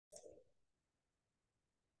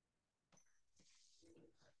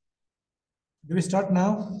Do we start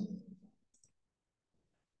now?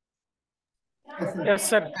 Yes,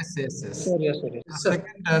 sir. Yes. Sir, yes, sir. The Yes, sir.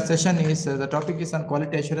 second session is the topic is on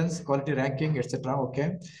quality assurance, quality ranking, etc.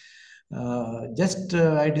 Okay.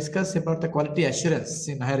 I discuss about the quality assurance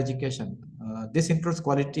in higher education. This includes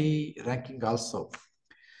quality ranking also.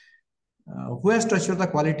 Who has to assure the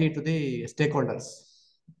quality to the stakeholders?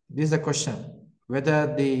 This is the question.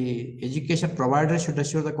 Whether the education provider should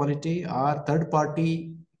assure the quality or third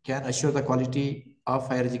party can assure the quality of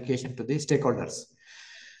higher education to the stakeholders.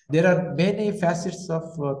 There are many facets of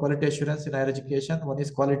quality assurance in higher education. One is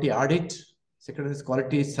quality audit. Second is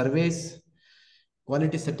quality surveys,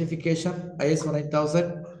 quality certification, ISO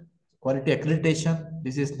 9000, quality accreditation.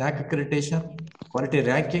 This is NAC accreditation, quality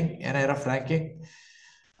ranking, NIRF ranking.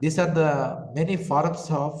 These are the many forms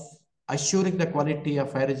of assuring the quality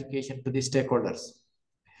of higher education to the stakeholders.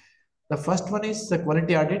 The first one is the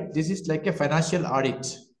quality audit. This is like a financial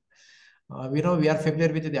audit. We are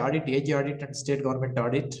familiar with the audit, AG audit and state government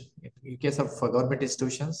audit. In case of government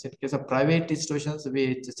institutions, in case of private institutions,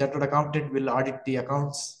 the chartered accountant will audit the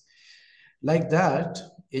accounts. Like that,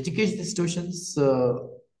 education institutions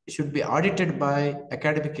should be audited by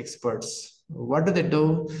academic experts. What do they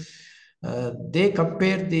do? They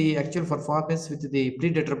compare the actual performance with the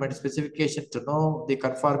predetermined specification to know the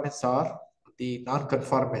conformance or the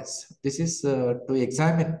non-conformance. This is to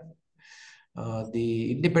examine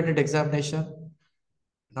the independent examination,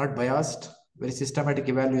 not biased, very systematic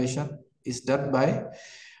evaluation is done by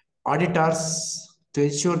auditors to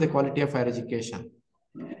ensure the quality of higher education.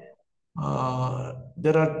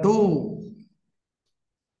 There are two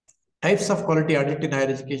types of quality audit in higher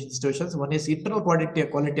education institutions. One is internal quality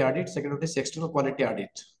audit, second one is external quality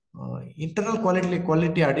audit. Internal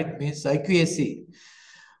quality audit means IQAC.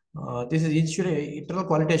 This is internal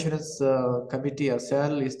quality assurance committee or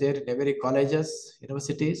cell is there in every colleges,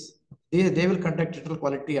 universities. They will conduct internal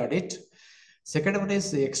quality audit. Second one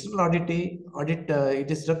is external audit.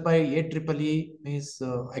 It is done by AEEE, means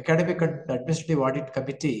Academic and Administrative Audit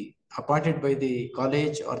Committee appointed by the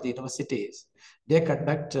college or the universities. They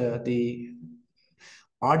conduct the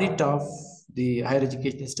audit of the higher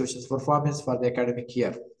education institutions' performance for the academic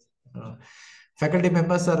year. Faculty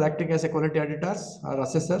members are acting as a quality auditors or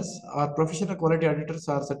assessors, or professional quality auditors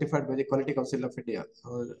are certified by the Quality Council of India.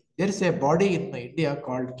 There is a body in India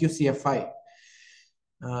called QCFI.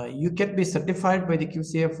 You can be certified by the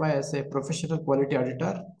QCFI as a professional quality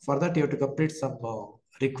auditor. For that, you have to complete some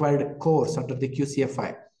required course under the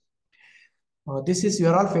QCFI. You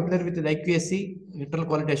are all familiar with the IQAC, Internal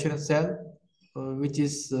Quality Assurance Cell, which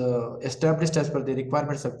is established as per the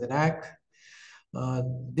requirements of the NAC.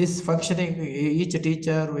 This functioning, each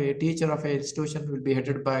teacher of an institution will be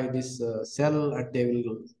headed by this cell, and they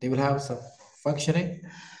will have some functioning.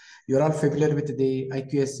 You're all familiar with the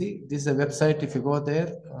IQAC. This is a website. If you go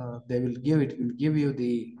there, it will give you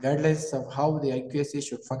the guidelines of how the IQAC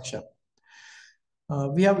should function.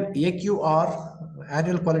 We have AQR,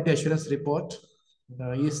 Annual Quality Assurance Report.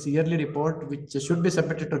 Is yearly report which should be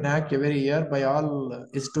submitted to NAC every year by all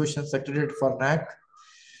institutions accredited for NAC.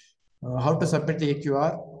 How to submit the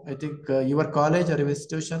AQR? I think your college or your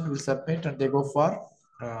institution will submit and they go for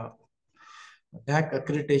NAC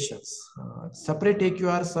accreditations. Separate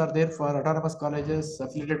AQRs are there for autonomous colleges,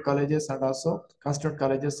 affiliated colleges, and also constituent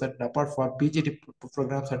colleges, and apart for PG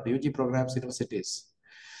programs and UG programs, universities.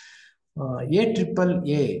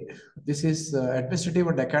 AAA, this is administrative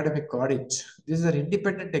and academic audit. This is an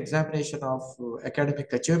independent examination of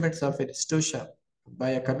academic achievements of an institution by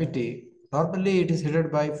a committee. Normally, it is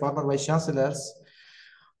headed by former vice chancellors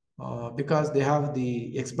because they have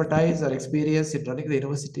the expertise or experience in running the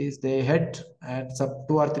universities. They head, and some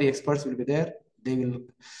 2 or 3 experts will be there. They will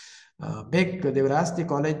ask the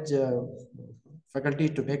college faculty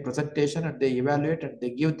to make presentation, and they evaluate and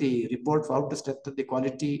they give the report for how to strengthen the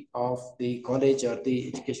quality of the college or the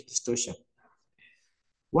education institution.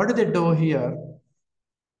 What do they do here?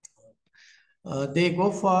 They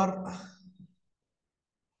go for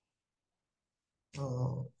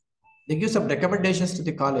they give some recommendations to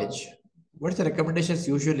the college. What is the recommendations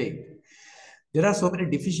usually? There are so many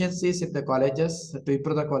deficiencies in the colleges to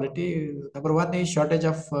improve the quality. Number one is shortage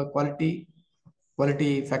of quality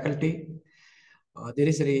faculty. There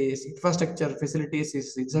is infrastructure facilities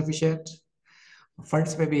is insufficient.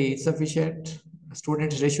 Funds may be insufficient.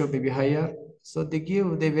 Student ratio may be higher. So they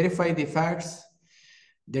verify the facts.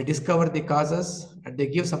 They discover the causes and they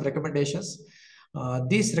give some recommendations.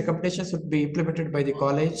 These recommendations should be implemented by the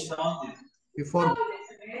college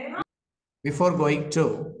before going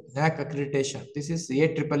to NAC accreditation. This is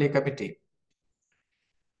AAA committee.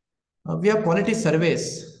 We have quality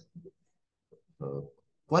surveys.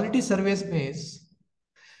 quality surveys means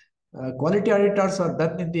quality auditors are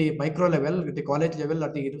done in the micro level, at the college level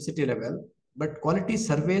or the university level, but quality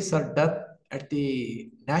surveys are done at the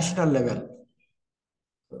national level.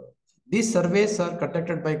 These surveys are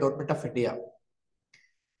conducted by Government of India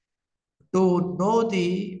to know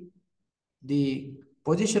the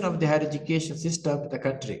position of the higher education system in the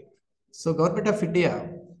country. So Government of India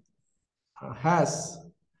has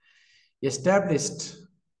established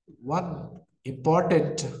one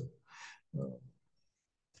important,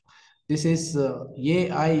 this is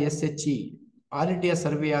AISHE, All India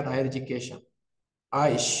Survey on Higher Education,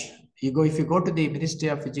 AISH. If you go to the Ministry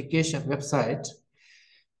of Education website,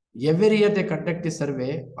 every year they conduct the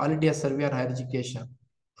survey, All India Survey on Higher Education.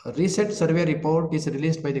 A recent survey report is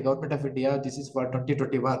released by the Government of India. This is for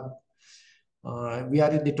 2021. We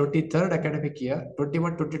are in the 23rd academic year.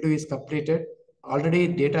 21-22 is completed. Already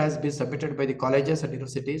data has been submitted by the colleges and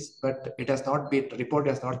universities, but it has not been, report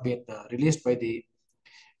has not been released by the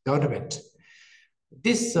government.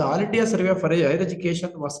 This All India Survey for Higher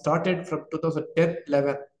Education was started from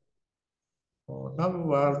 2010-11. Now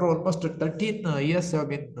almost 13 years have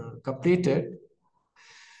been completed.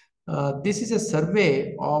 This is a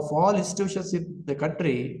survey of all institutions in the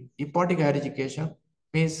country imparting higher education,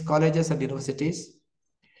 means colleges and universities.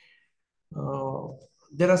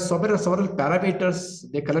 There are several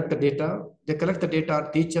parameters. They collect the data. They collect the data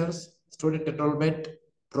on teachers, student enrollment,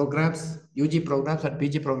 programs, UG programs and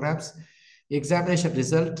PG programs, examination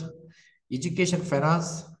result, education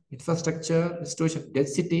finance, infrastructure, institution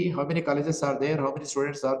density, how many colleges are there, how many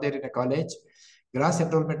students are there in a college, gross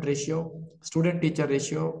enrollment ratio, student teacher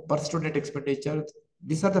ratio, per student expenditure.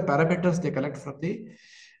 These are the parameters they collect from the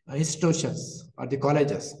institutions or the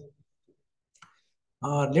colleges.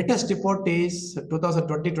 Latest report is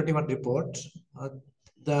 2020-21 report.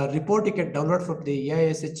 The report you can download from the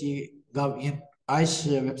AISHE in AISH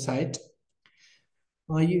website.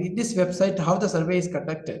 In this website, how the survey is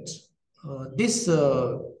conducted. This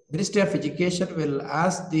Ministry of Education will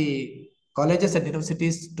ask the colleges and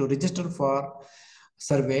universities to register for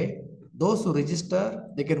survey. Those who register,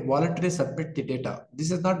 they can voluntarily submit the data. This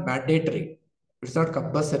is not mandatory. It's not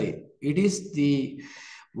compulsory. It is the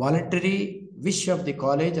voluntary wish of the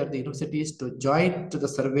college or the universities to join to the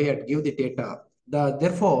survey and give the data.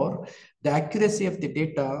 Therefore, the accuracy of the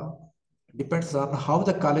data depends on how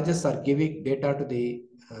the colleges are giving data to the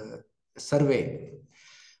survey.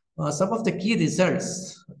 Some of the key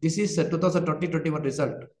results. This is a 2020-21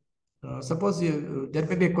 result. Suppose there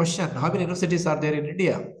may be a question, how many universities are there in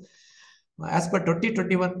India? As per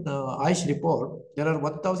 2021 AISH report, there are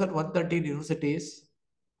 1,113 universities,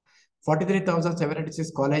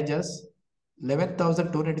 43,796 colleges,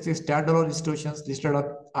 11,296 standalone institutions listed on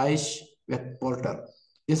AISH web portal.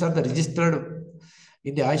 These are the registered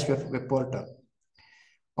in the AISH web portal.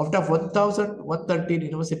 Out of 1,113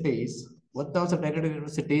 universities, 1,900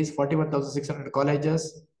 universities, 41,600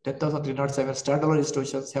 colleges, 10,307 standalone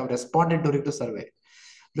institutions have responded during the survey.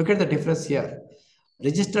 Look at the difference here.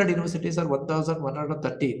 Registered universities are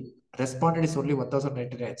 1,113. Responded is only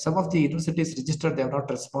 1,099. Some of the universities registered, they have not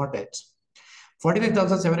responded.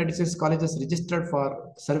 49,786 colleges registered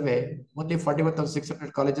for survey. Only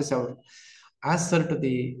 41,600 colleges have answered to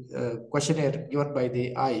the questionnaire given by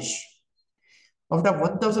the AISH. Out of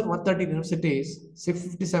 1,130 universities,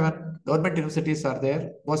 657 government universities are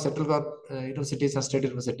there, both central government universities and state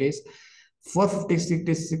universities.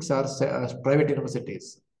 456 are private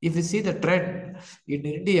universities. If you see the trend in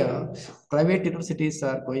India, private universities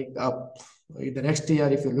are going up. In the next year,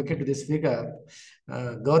 if you look into this figure,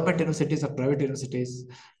 government universities and private universities,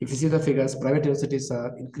 if you see the figures, private universities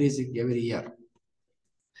are increasing every year.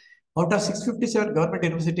 Out of 657 government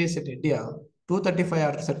universities in India,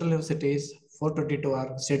 235 are central universities, 422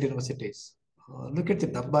 are state universities. Look at the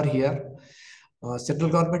number here. Central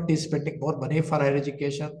government is spending more money for higher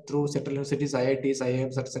education through central universities, IITs,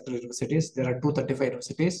 IIMs, and central universities. There are 235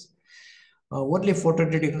 universities. Only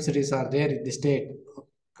 400 universities are there in the state,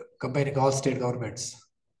 combining all state governments.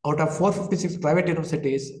 Out of 456 private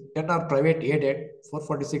universities, 10 are private aided,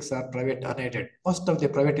 446 are private unaided. Most of the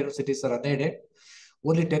private universities are unaided.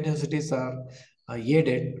 Only 10 universities are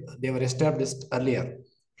aided. They were established earlier.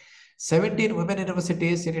 17 women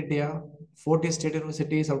universities in India, 14 state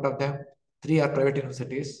universities, out of them, 3 are private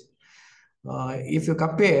universities. If you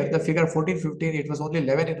compare the figure 14-15, it was only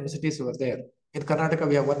 11 universities who were there. In Karnataka,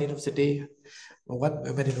 we have 1 university, 1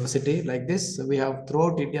 women university. Like this, we have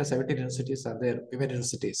throughout India, 17 universities are there, women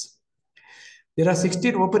universities. There are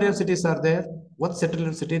 16 open universities are there, 1 central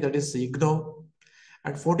university, that is IGNO,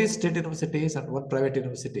 and 14 state universities and 1 private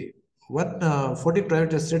university. 14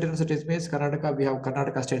 private state universities means Karnataka, we have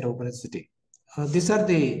Karnataka State Open University. These are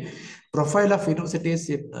the profile of universities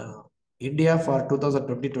in India for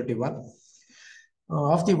 2020-21.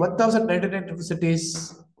 Of the 1,099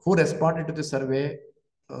 universities who responded to the survey,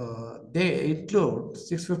 they include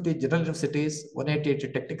 650 general universities,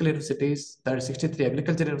 188 technical universities, 63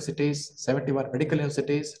 agricultural universities, 71 medical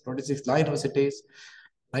universities, 26 law universities,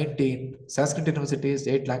 19 Sanskrit universities,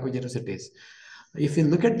 8 language universities. If you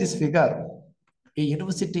look at this figure, a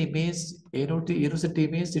university means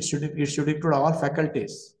it should include all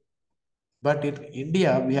faculties. But in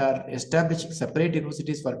India, we are establishing separate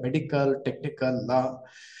universities for medical, technical, law.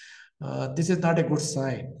 This is not a good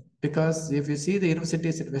sign, because if you see the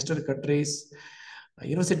universities in Western countries,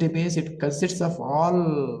 university means it consists of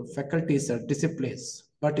all faculties and disciplines.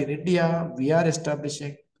 But in India, we are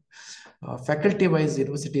establishing faculty-wise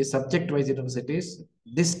universities, subject-wise universities.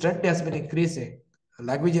 This trend has been increasing.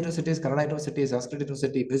 Language universities, Kannada universities, Sanskrit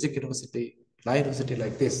university, music university, law university,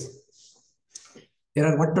 like this. There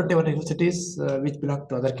are 121 universities which belong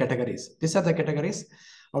to other categories. These are the categories.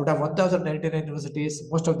 Out of 1,099 universities,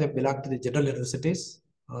 most of them belong to the general universities.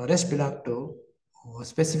 Rest belong to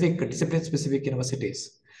specific discipline-specific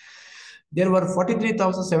universities. There were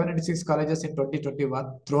 43,706 colleges in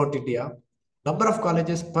 2021 throughout India. Number of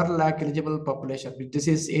colleges per lakh eligible population. This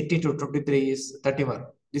is 18 to 23 is 31.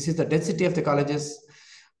 This is the density of the colleges.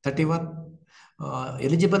 31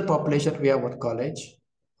 eligible population. We have one college.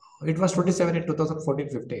 It was 27 in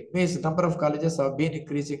 2014-15. Means number of colleges have been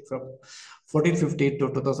increasing from 14-15 to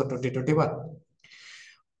 2020-21.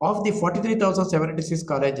 Of the 43,706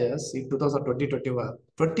 colleges in 2020-21,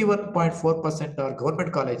 21.4% are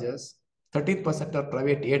government colleges, 13% are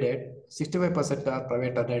private aided, 65% are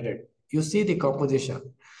private unaided. You see the composition.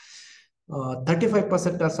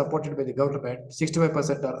 35% are supported by the government,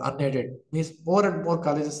 65% are unaided. Means more and more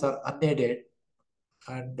colleges are unaided,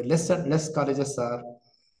 and less colleges are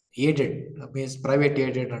aided, means private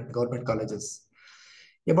aided and government colleges.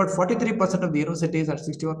 About 43% of the universities and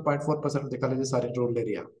 61.4% of the colleges are in rural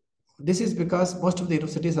area. This is because most of the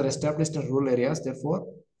universities are established in rural areas. Therefore,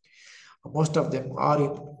 most of them are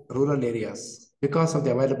in rural areas because of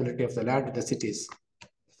the availability of the land in the cities.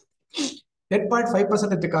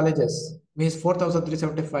 10.5% of the colleges, means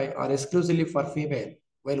 4,375, are exclusively for female,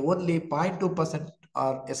 while only 0.2%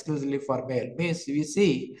 are exclusively for male. Means we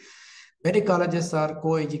see many colleges are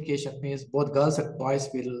co-education, means both girls and boys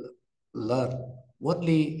will learn.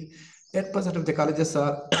 Only 10% of the colleges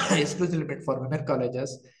are exclusively meant for women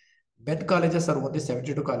colleges. Men colleges are only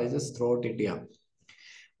 72 colleges throughout India.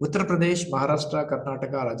 Uttar Pradesh, Maharashtra,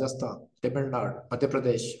 Karnataka, Rajasthan, Tamil Nadu, Madhya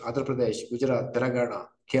Pradesh, Andhra Pradesh, Gujarat, Telangana,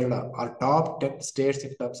 Kerala are top 10 states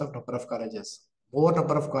in terms of number of colleges. More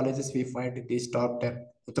number of colleges we find in these top 10,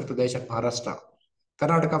 Uttar Pradesh and Maharashtra.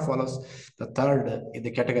 Karnataka follows the third in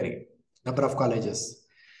the category, number of colleges.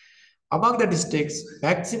 Among the districts,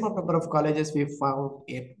 maximum number of colleges we found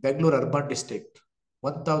in Bangalore urban district,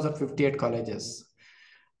 1,058 colleges.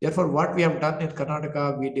 Therefore, what we have done in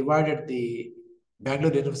Karnataka, we divided the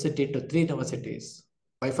Bangalore University into 3 universities,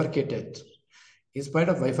 bifurcated. In spite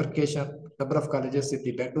of bifurcation, number of colleges in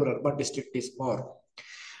the Bangalore urban district is more.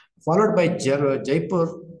 Followed by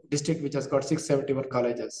Jaipur district, which has got 671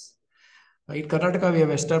 colleges. In Karnataka, we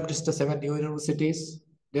have established 7 new universities.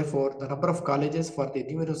 Therefore, the number of colleges for the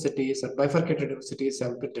new universities and bifurcated universities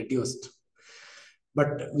have been reduced.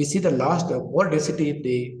 But we see the more density in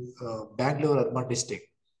the Bangalore urban district.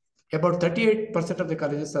 About 38% of the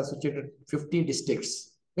colleges are situated in 50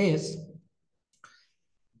 districts. Means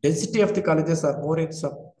density of the colleges are more in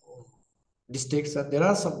some districts, and there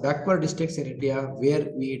are some backward districts in India where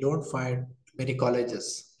we don't find many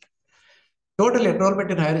colleges. Total enrollment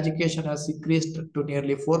in higher education has increased to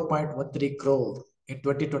nearly 4.13 crore in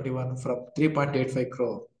 2021 from 3.85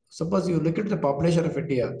 crore. Suppose you look at the population of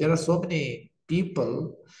India, there are so many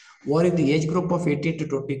people who are in the age group of 18 to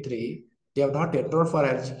 23. They have not enrolled for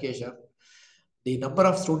higher education. The number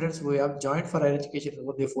of students who have joined for higher education is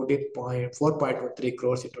only 4.13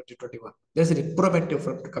 crores in 2021. There's an improvement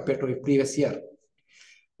from compared to the previous year.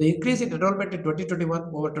 The increase in enrollment in 2021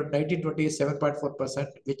 over to 1920 is 7.4%,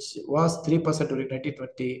 which was 3% during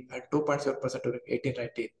 1920 and 2.7% during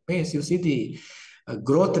 1819. Means you see the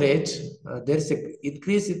growth rate, there is an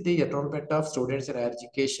increase in the enrollment of students in higher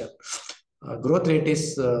education. Growth rate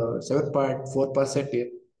is 7.4%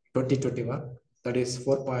 in 2021, that is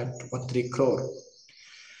 4.13 crore.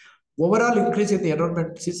 Overall increase in the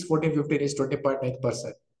enrollment since 14-15 is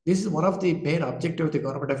 20.9%. This is one of the main objectives of the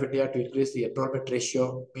government of India, to increase the enrollment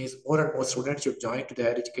ratio. Means more and more students should join to the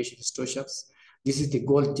higher education institutions. This is the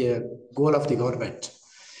goal of the government.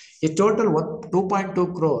 A total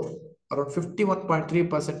 2.2 crore, around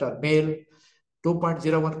 51.3% are male,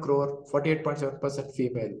 2.01 crore, 48.7%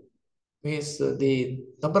 female. Means the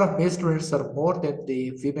number of male students are more than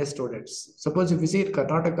the female students. Suppose if we see in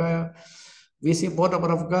Karnataka, we see more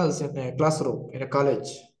number of girls in a classroom, in a college.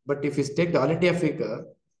 But if we take the all India figure,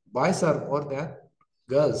 boys are more than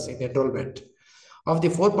girls in enrollment. Of the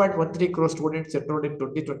 4.13 crore students enrolled in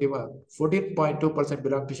 2021, 14.2%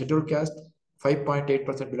 belong to scheduled caste,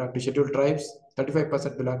 5.8% belong to scheduled tribes,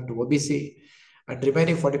 35% belong to OBC, and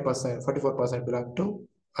remaining 40%, 44% belong to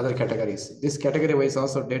other categories. This category wise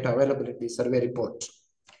also data available in the survey report.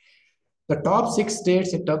 The top 6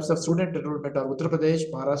 states in terms of student enrollment are Uttar Pradesh,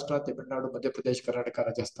 Maharashtra, Tamil Nadu, Madhya Pradesh, Karnataka,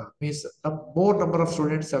 Rajasthan. Means more number of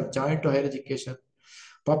students have joined to higher education.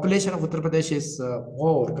 Population of Uttar Pradesh is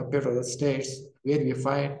more compared to other states where we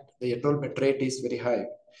find the enrollment rate is very high.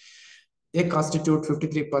 They constitute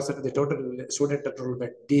 53% of the total student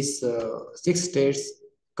enrollment. These 6 states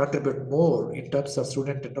contribute more in terms of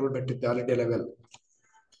student enrollment in the all India level.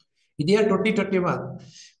 In the year 2021,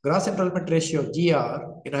 gross enrollment ratio GR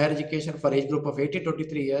in higher education for age group of 18 to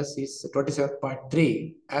 23 years is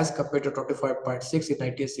 27.3 as compared to 25.6 in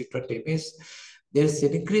 1920. Means there is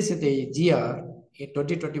an increase in the GR in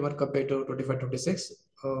 2021 compared to 25-26.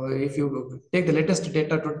 If you take the latest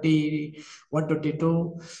data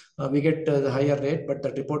 21-22, we get the higher rate, but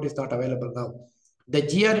the report is not available now. The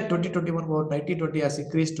GR in 2021 over 1920 has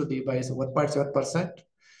increased to the by 1.7%.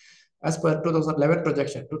 As per 2011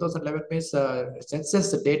 projection. 2011 means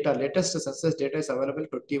census data, latest census data is available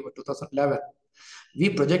 2011. We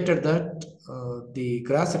projected that the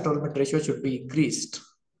gross enrollment ratio should be increased.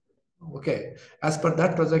 Okay, as per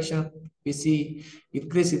that projection, we see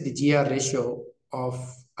increase in the GR ratio of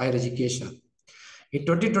higher education. In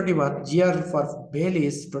 2021, GR for male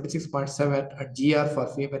is 26.7 and GR for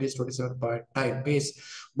female is 27.9. Means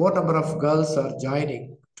more number of girls are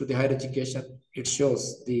joining to the higher education. It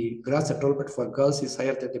shows the gross enrollment for girls is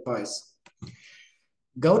higher than the boys.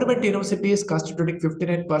 Government universities constituting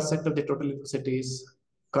 59% of the total universities,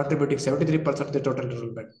 contributing 73% of the total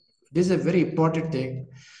enrollment. This is a very important thing.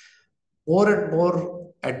 More and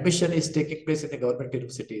more admission is taking place in the government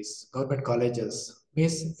universities, government colleges.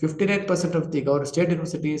 Means 59% of the state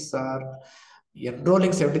universities are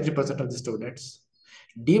enrolling 73% of the students.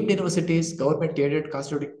 Deemed universities, government aided,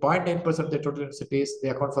 constituting 0.9% of the total universities, they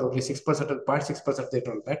account for only 6% of 0.6% of the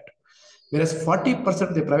enrollment. Whereas 40%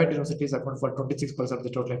 of the private universities account for 26% of the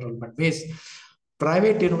total enrollment. Means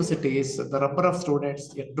private universities, the number of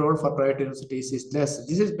students enrolled for private universities is less.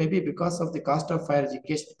 This is maybe because of the cost of higher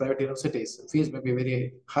education in private universities. Fees may be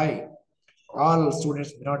very high. All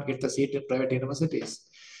students may not get the seat in private universities.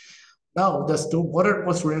 Now, more and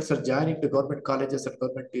more students are joining the government colleges and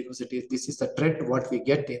government universities. This is the trend what we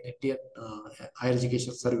get in Indian higher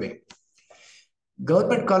education survey.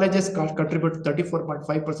 Government colleges contribute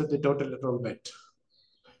 34.5% of the total enrollment.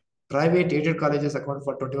 Private aided colleges account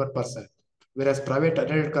for 21%, whereas private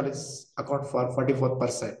unaided colleges account for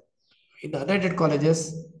 44%. In unaided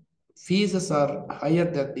colleges, fees are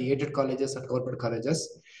higher than the aided colleges and government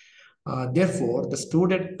colleges. Therefore, the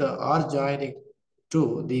students are joining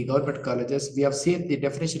to the government colleges. We have seen the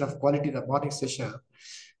definition of quality in the morning session.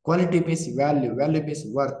 Quality means value, value means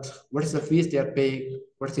worth. What is the fees they are paying?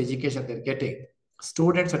 What is the education they're getting?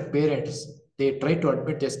 Students and parents, they try to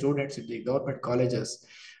admit their students in the government colleges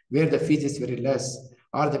where the fees is very less,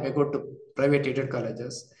 or they may go to private aided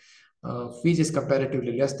colleges. Fees is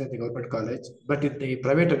comparatively less than the government college, but in the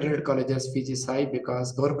private aided colleges, fees is high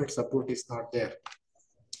because government support is not there.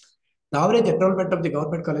 The average enrollment of the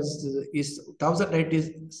government colleges is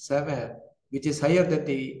 1,097, which is higher than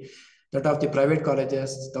that of the private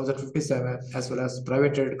colleges, 1,057, as well as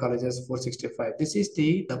private aided colleges, 465. This is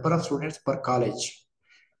the number of students per college.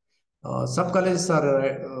 Some colleges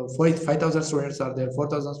are 5,000 students are there,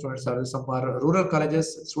 4,000 students are there. Some are rural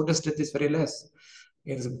colleges, student strength is very less.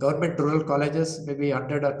 In government rural colleges, maybe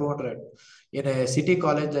 100 or 200. In a city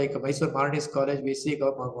college like Mysore College, we see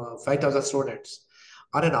 5,000 students.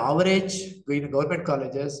 On an average, in government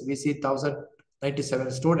colleges, we see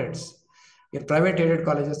 1,097 students. In private aided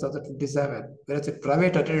colleges, 1,057. Whereas in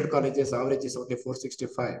private aided colleges, average is only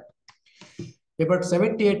 465. About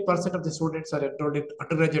 78% of the students are enrolled in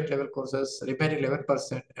undergraduate level courses, remaining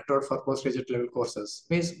 11% enrolled for postgraduate level courses.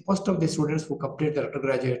 Means most of the students who complete their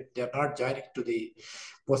undergraduate, they are not joining to the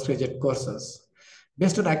postgraduate courses.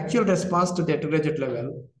 Based on actual response to the undergraduate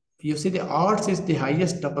level, you see the arts is the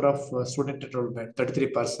highest number of student enrollment,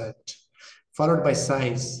 33%, followed by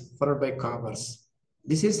science, followed by commerce.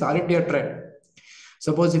 This is all India trend.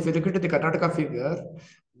 Suppose if you look into the Karnataka figure,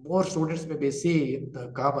 more students may be seen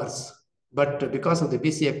in commerce, But because of the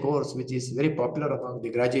BCA course, which is very popular among the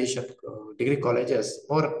graduation degree colleges,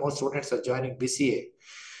 more and more students are joining BCA.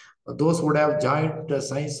 Those who would have joined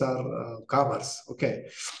science or commerce, okay.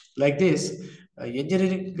 Like this,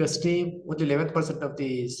 engineering stream, only 11% of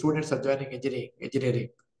the students are joining engineering.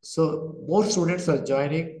 So more students are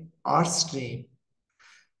joining arts stream,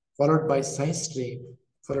 followed by science stream,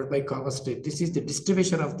 followed by commerce stream. This is the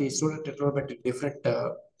distribution of the student enrollment in different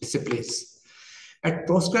disciplines. At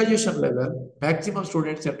post-graduation level, maximum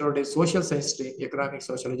students enrolled in social science stream, economics,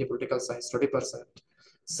 sociology, political science, 20%.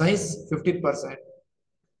 Science, 15%.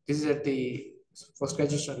 This is at the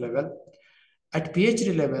post-graduation level. At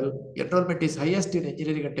PhD level, enrollment is highest in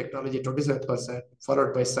engineering and technology, 27%,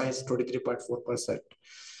 followed by science, 23.4%.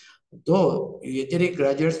 Though engineering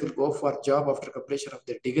graduates will go for job after completion of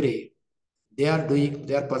their degree, they are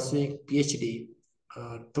pursuing PhD.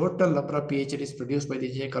 Total number of PhDs produced by the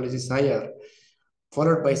engineering college is higher,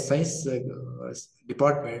 followed by science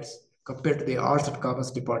departments compared to the arts and commerce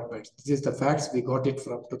departments. This is the facts we got it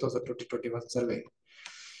from 2020-21 survey.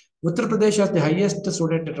 Uttar Pradesh has the highest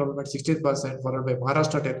student enrollment, 16%, followed by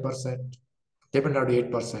Maharashtra 10%, Tamil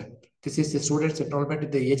Nadu 8%. This is the students enrollment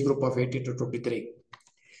in the age group of 18 to 23.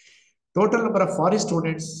 Total number of foreign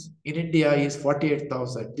students in India is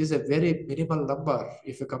 48,000. This is a very minimal number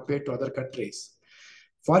if you compare to other countries.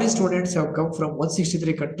 Foreign students have come from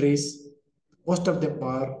 163 countries. Most of them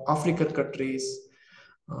are African countries,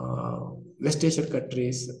 West Asian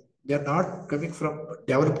countries. They are not coming from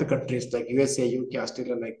developed countries like USA, UK,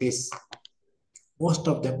 Australia, like this. Most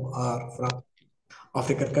of them are from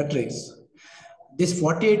African countries. These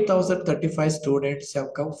 48,035 students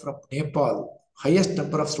have come from Nepal. Highest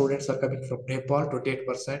number of students are coming from Nepal,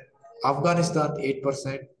 28%. Afghanistan,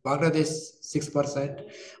 8%. Bangladesh,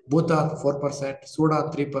 6%. Bhutan, 4%.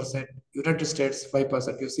 Sudan, 3%. United States,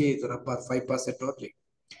 5%. You see the number, 5% only.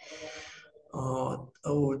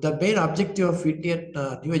 The main objective of Indian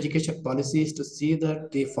new education policy is to see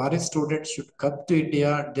that the foreign students should come to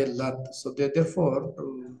India and they learn. So therefore,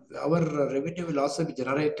 our revenue will also be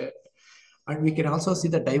generated. And we can also see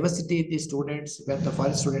the diversity in the students when the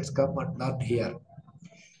foreign students come and learn here.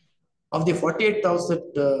 Of the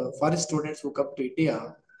 48,000 foreign students who come to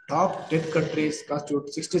India, top 10 countries constitute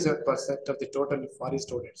 67% of the total foreign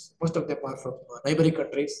students. Most of them are from neighboring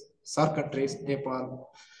countries, SAARC countries, Nepal,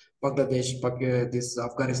 Bangladesh,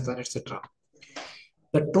 Afghanistan, etc.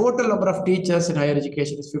 The total number of teachers in higher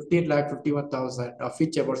education is 15,51,000, of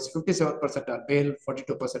which about 57% are male,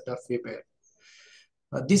 42% are female.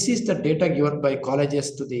 This is the data given by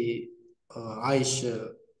colleges to the AISH,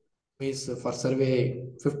 means for survey,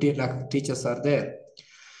 15 lakh teachers are there.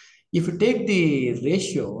 If you take the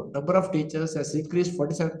ratio, number of teachers has increased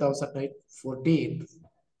 47,914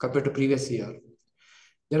 compared to previous year.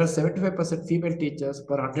 There are 75% female teachers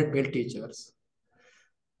per 100 male teachers.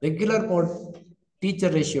 Regular mode teacher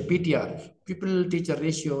ratio, PTR, pupil teacher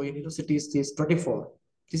ratio in universities is 24.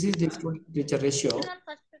 This is the student teacher ratio.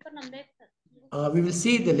 We will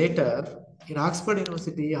see the later in Oxford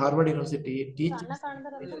University, Harvard University, teachers.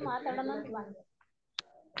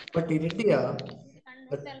 But in India,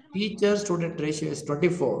 the teacher-student ratio is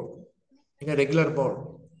 24 in a regular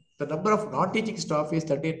mode. The number of non-teaching staff is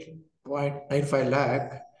 13.95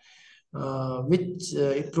 lakh, which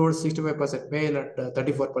includes 65% male and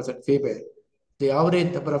 34% female. The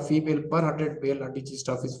average number of female per 100 male non-teaching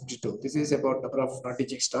staff is 52. This is about number of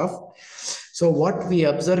non-teaching staff. So what we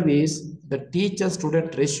observe is the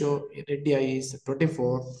teacher-student ratio in India is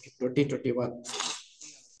 24 in 2021.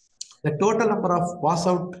 The total number of pass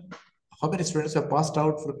out, how many students have passed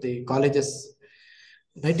out from the colleges?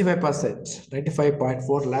 95%,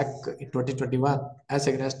 95.4 lakh in 2021, as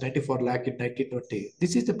against 94 lakh in 1920.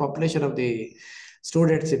 This is the population of the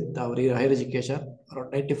students in our higher education,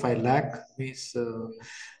 around 95 lakh. Means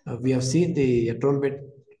we have seen the enrollment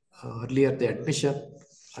earlier, the admission,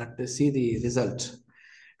 and see the result.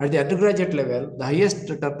 At the undergraduate level, the highest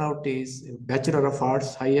turnout is Bachelor of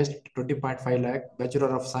Arts, highest 20.5 lakh, Bachelor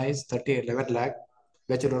of Science, 11 lakh,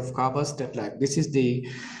 Bachelor of Commerce, 10 lakh. This is the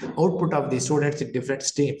output of the students in different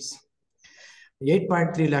streams.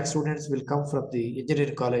 8.3 lakh students will come from the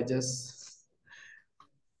engineering colleges.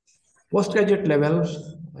 Postgraduate level,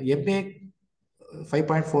 MA,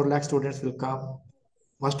 5.4 lakh students will come.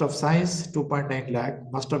 Master of Science, 2.9 lakh.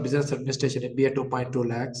 Master of Business Administration, MBA, 2.2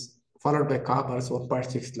 lakhs. Followed by Commerce,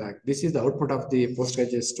 1.6 lakh. This is the output of the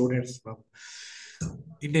postgraduate students from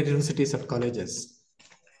Indian universities and colleges.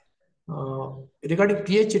 Regarding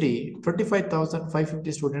PhD,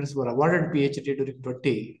 25,550 students were awarded PhD during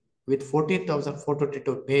 20, with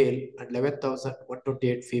 14,422 male and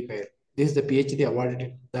 11,128 female. This is the PhD awarded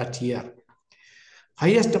in that year.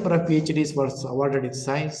 Highest number of PhDs was awarded in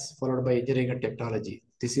science, followed by engineering and technology.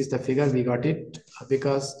 This is the figure we got it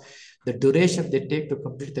because the duration they take to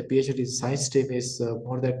complete the PhD in science stream is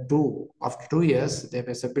more than 2. After 2 years, they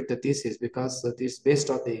may submit the thesis because this is based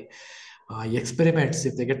on the experiments.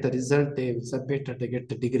 If they get the result, they will submit and they get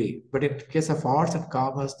the degree. But in case of arts and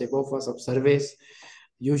commerce, they go for some surveys.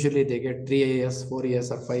 Usually they get 3 years, 4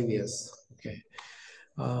 years, or 5 years. Okay.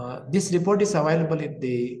 This report is available in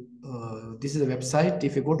the, this is a website.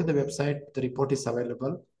 If you go to the website, the report is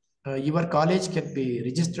available. Your college can be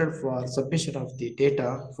registered for submission of the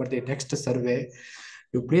data for the next survey.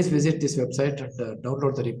 You please visit this website and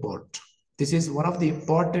download the report. This is one of the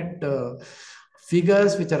important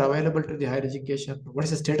figures which are available to the higher education. What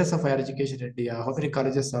is the status of higher education in India? How many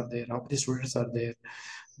colleges are there? How many students are there?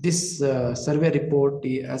 This survey report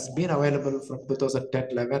has been available from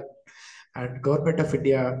 2010-11. And Government of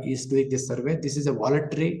India is doing this survey. This is a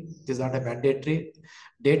voluntary, this is not a mandatory.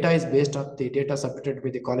 Data is based on the data submitted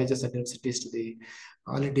by the colleges and universities to the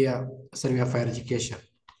All India Survey of Higher Education.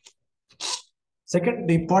 Second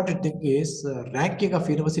important thing is ranking of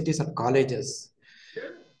universities and colleges.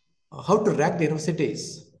 How to rank the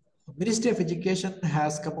universities? Ministry of Education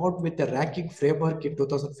has come out with a ranking framework in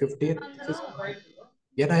 2015. This is called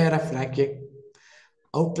NIRF ranking.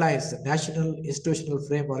 Outlines National Institutional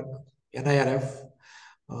Framework, NIRF,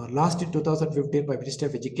 launched in 2015 by Ministry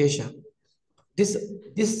of Education. This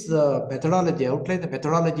methodology outlines the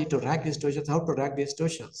methodology to rank institutions, how to rank the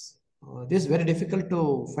institutions. This is very difficult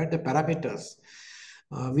to find the parameters.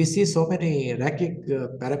 We see so many ranking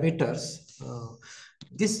parameters.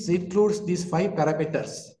 This includes these 5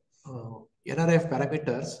 parameters, NRF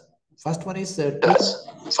parameters. First one is first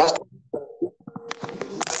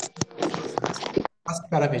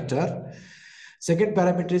parameter. Second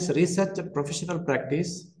parameter is research and professional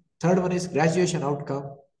practice. Third one is graduation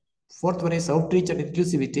outcome. Fourth one is outreach and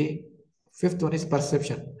inclusivity. Fifth one is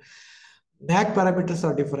perception. NAC parameters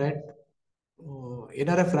are different.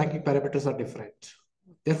 NRF ranking parameters are different.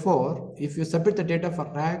 Therefore, if you submit the data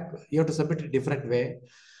for NAC, you have to submit it a different way.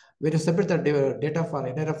 When you submit the data for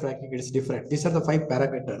NRF ranking, it is different. These are the 5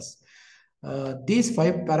 parameters. These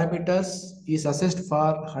 5 parameters is assessed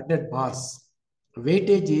for 100 marks.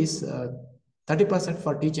 Weightage is 30%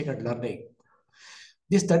 for teaching and learning.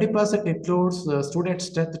 This 30% includes student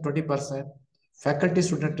strength 20%, faculty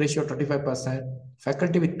student ratio 25%,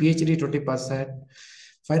 faculty with PhD 20%,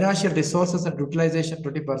 financial resources and utilization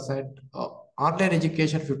 20%, online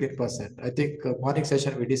education 15%. I think morning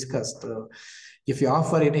session we discussed, if you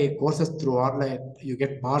offer any courses through online, you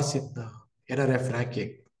get marks in NRF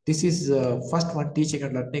ranking. This is first one, teaching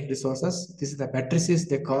and learning resources. This is the matrices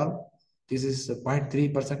they call. This is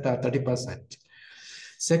 0.3% or 30%.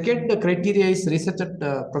 Second criteria is research and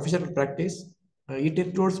professional practice. It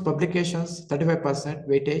includes publications, 35%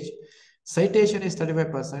 weightage. Citation is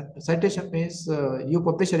 35%. Citation means you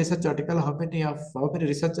publish a research article. How many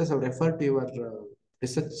researchers have referred to your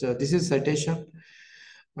research? This is citation.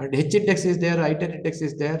 And H index is there. I-10 index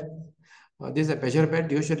is there. This is a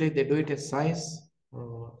measurement. Usually they do it in science.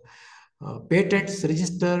 Patents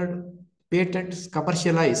registered. Patents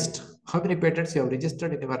commercialized. How many patents you have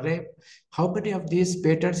registered in your name? How many of these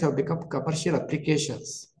patents have become commercial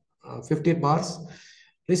applications? 15 marks.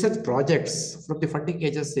 Research projects from the funding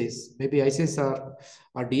agencies, maybe ICSR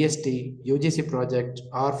or DST, UGC project,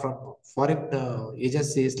 or from foreign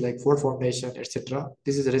agencies like Ford Foundation, etc.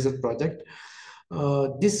 This is a research project.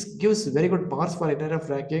 This gives very good marks for NRF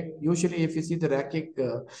ranking. Usually, if you see the ranking,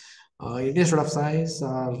 Indian Institute of Science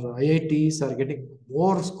or IITs are getting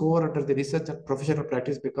more score under the research and professional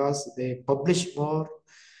practice because they publish more,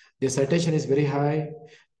 the citation is very high,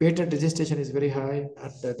 patent registration is very high,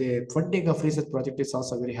 and the funding of research project is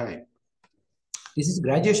also very high. This is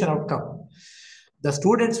graduation outcome. The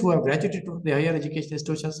students who have graduated from the higher education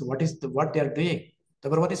institutions, what they are doing?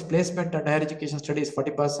 Number one is placement and higher education studies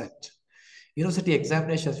 40%. University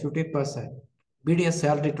examinations 15%. BDS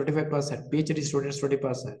salary 25%. PhD students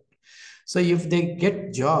 20%. So if they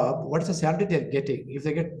get job, what is the salary they are getting? If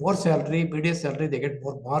they get more salary, BDS salary, they get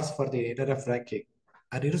more marks for the NRF ranking.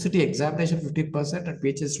 And university examination 15% and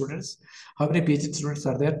PhD students. How many PhD students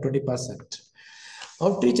are there? 20%.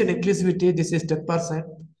 Outreach and inclusivity, this is 10%.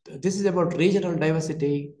 This is about regional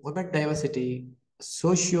diversity, women diversity,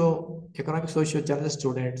 economic socio-challenged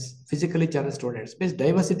students, physically challenged students, means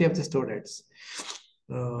diversity of the students,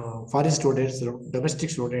 foreign students,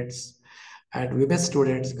 domestic students, and women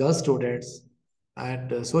students, girl students,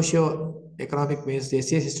 and socio-economic means the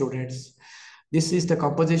SCSC students. This is the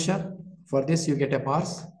composition. For this, you get a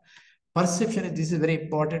marks. Perception, this is very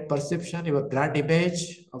important. Perception, your brand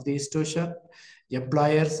image of the institution,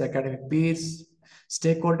 employers, academic peers,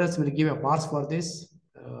 Stakeholders will give a marks for this.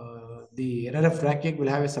 The NRF ranking will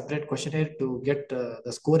have a separate questionnaire to get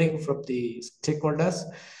the scoring from the stakeholders.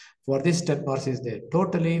 For this, 10 marks is there.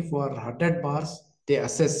 Totally for 100 marks, they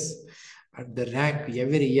assess and the rank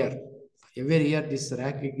every year. Every year, this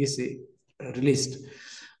ranking is released.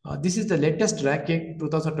 This is the latest ranking,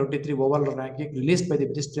 2023 overall ranking released by the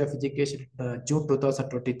Ministry of Education in June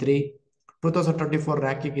 2023. 2024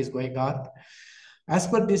 ranking is going on. As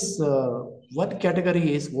per this, one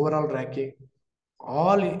category is overall ranking.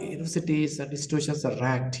 All universities and institutions are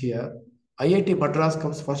ranked here. IIT Madras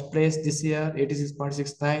comes first place this year,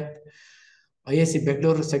 86.69. IIC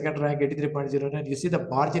Bangalore second rank, 83.09. You see the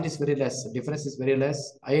margin is very less, difference is very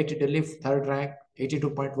less. IIT Delhi third rank,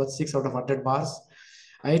 82.16 out of 100 marks.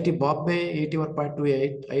 IIT Bombay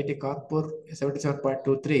 81.28, IIT Kanpur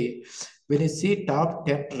 77.23. When you see top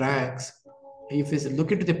 10 ranks, if you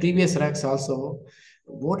look into the previous ranks also,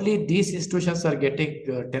 only these institutions are getting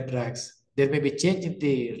 10 ranks. There may be change in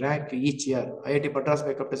the rank each year. IIT Madras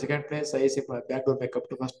may come to second place, IIC Bangalore may come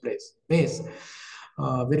to first place. Means,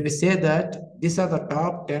 when we say that these are the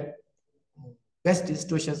top 10 best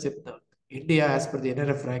institutions in India as per the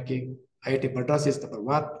NRF ranking, IIT Madras is number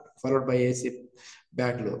 1, followed by IIC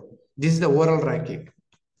Bangalore. This is the overall ranking.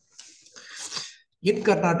 In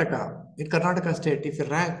Karnataka state, if you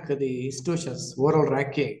rank the institutions overall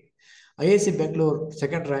ranking, IIC Bangalore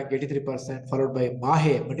second rank 83%, followed by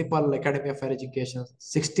Mahe, Manipal Academy of Higher Education,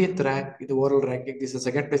 16th rank in the overall ranking. This is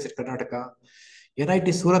second place in Karnataka. NIT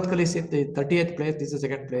Surathkal is in the 30th place. This is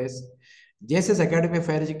second place. JSS Academy of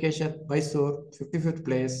Higher Education, Mysore, 55th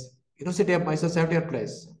place. University of Mysore, 70th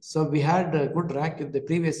place. So we had a good rank in the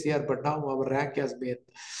previous year, but now our rank has been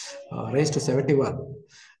raised to 71.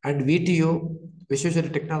 And VTU,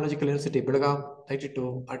 Vishweshwara Technological University, Belgaum,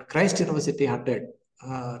 92, and Christ University, 100.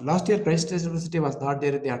 Last year, Christ University was not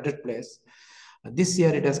there in the 100th place. This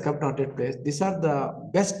year, it has come to 100th place. These are the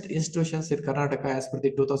best institutions in Karnataka as per the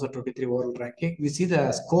 2023 overall ranking. We see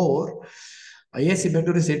the score. IIC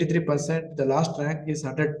Bangalore is 83%. The last rank is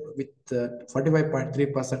 100 with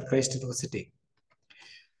 45.3% Christ University.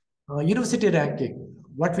 University ranking.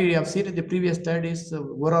 What we have seen in the previous slide is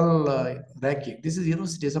overall ranking. This is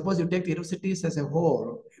university. Suppose you take the universities as a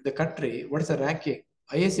whole in the country. What is the ranking?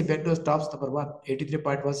 IIC Bangalore tops number 1,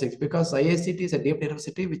 83.16, because IICT is a deemed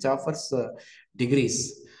university which offers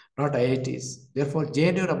degrees, not IITs. Therefore,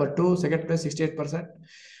 JNU number 2, second place, 68%.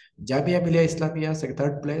 Jamia Millia Islamia,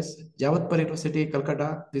 third place. Jawadhpur University,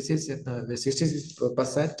 Calcutta, this is in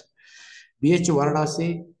 66%. BHU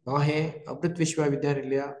Varanasi, Mahe, Amrit Vishwa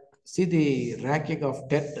Vidyalaya. See the ranking of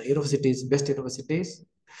 10 universities, best universities,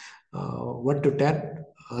 1 to 10.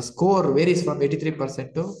 Score varies from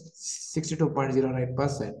 83% to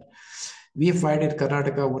 62.09%. We find in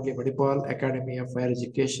Karnataka only Manipal Academy of Higher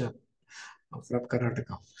Education from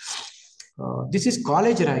Karnataka. This is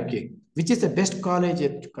college ranking. Which is the best college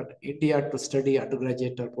in India to study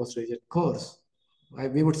undergraduate or postgraduate course?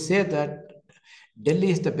 We would say that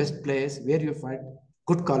Delhi is the best place where you find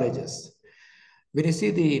good colleges. When you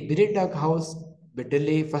see the Mirinda House,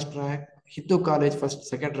 Delhi first rank, Hindu College first,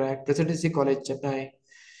 second rank, Presidency College, Chennai,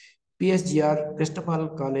 PSGR,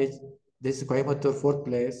 Krishnamal College, this is Coimbatore, fourth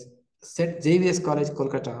place, St. Xavier's College,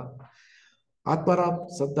 Kolkata, Atmaram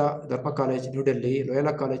Sandha Dharma College, New Delhi,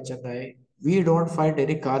 Loyola College, Chennai. We don't find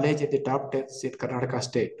any college in the top 10 in Karnataka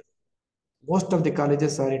state. Most of the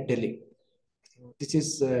colleges are in Delhi. This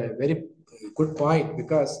is a very good point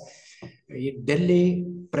because in Delhi,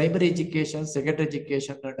 primary education, secondary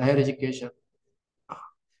education, and higher education,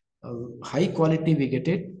 high quality we get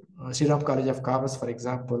it. Sri Ram College of Commerce, for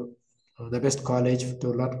example, the best college to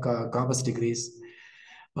learn commerce degrees.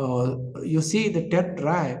 You see the 10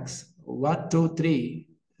 ranks, 1, 2, 3,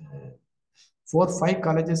 4, 5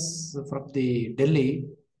 colleges from the Delhi,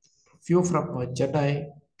 few from Chennai,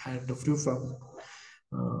 and a few from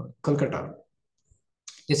Kolkata.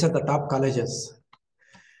 These are the top colleges.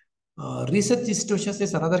 Research institutions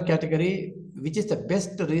is another category, which is the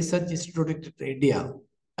best research institute in India.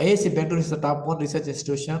 IIC Bangalore is the top 1 research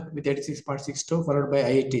institution with 86.62, followed by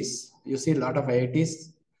IITs. You see a lot of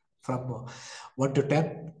IITs from 1 to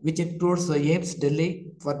 10, which includes AIIMS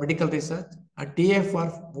Delhi for medical research, and TA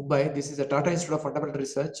for Mumbai. This is the Tata Institute of Fundamental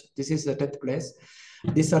Research. This is the 10th place.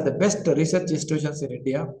 These are the best research institutions in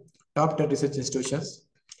India, top 10 research institutions.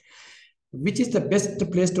 Which is the best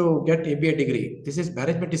place to get MBA degree? This is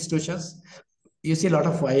management institutions. You see a lot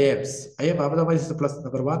of IIMs. IIM Ahmedabad is the plus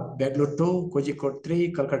number 1, Bangalore 2, Kozhikode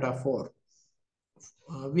 3, Calcutta 4.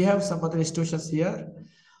 We have some other institutions here.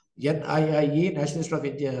 NIIE, National Institute of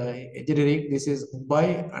Engineering, this is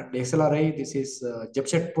Mumbai, and XLRI, this is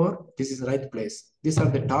Jamshedpur, this is 9th place. These are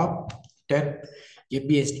the top 10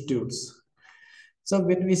 MBA institutes. So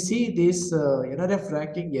when we see this NRF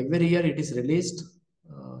ranking every year, it is released.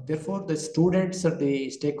 Therefore, the students and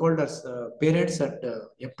the stakeholders, parents and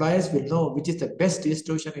employers will know which is the best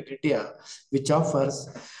institution in India which offers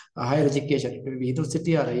higher education. It may be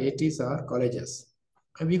university or IITs or colleges.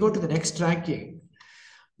 And we go to the next ranking.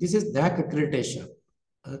 This is NAC accreditation.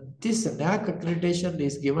 This NAC accreditation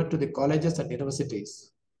is given to the colleges and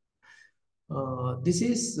universities.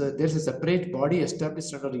 There's a separate body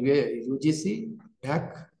established under UGC,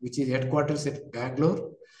 NAC, which is headquarters in Bangalore.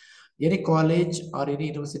 Any college or any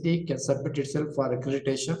university can submit itself for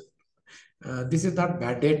accreditation. This is not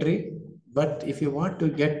mandatory, but if you want to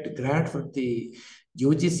get grant from the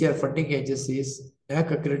UGC or funding agencies, NAC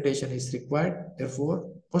accreditation is required.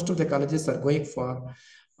 Therefore, most of the colleges are going for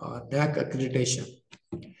NAC accreditation.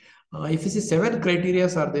 If you see 7 criteria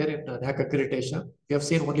are there in NAC accreditation, we have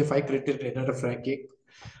seen only 5 criteria in NRF ranking.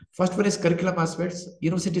 First one is curriculum aspects.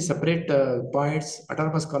 University separate points,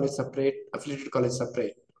 autonomous college separate, affiliated college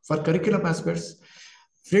separate. For curriculum aspects,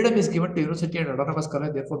 freedom is given to university and autonomous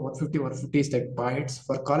college, therefore 150 is like points.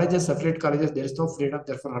 For colleges, affiliate colleges, there is no freedom,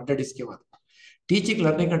 therefore 100 is given. Teaching,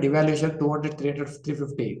 learning and evaluation, 200, 300,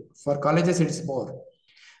 350. For colleges, it is more.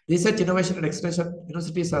 Research, innovation and extension,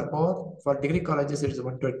 universities are more. For degree colleges, it is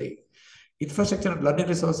 120. Infrastructure and learning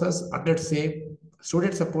resources, 100 same.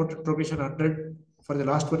 Student support and progression, 100. For the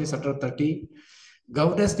last one is 130.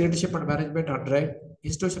 Governance, leadership and management, 100.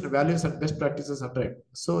 Institutional values and best practices, 100.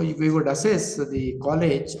 So if we would assess the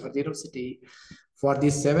college or the university for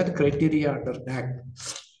these 7 criteria under NAC,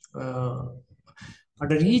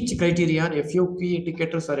 under each criterion, a few key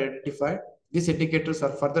indicators are identified. These indicators are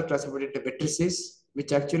further classified into matrices,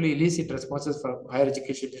 which actually elicit responses from higher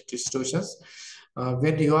education institutions.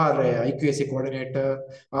 When you are a IQAC coordinator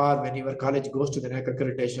or when your college goes to the NAC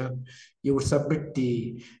accreditation, you would submit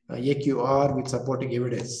the AQR with supporting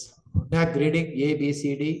evidence. NAC grading A, B,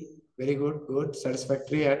 C, D, very good, good,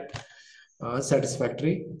 satisfactory and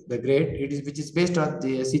unsatisfactory. The grade, which is based on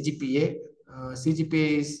the CGPA.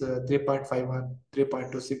 CGPA is 3.51,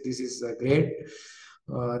 3.26. This is a grade.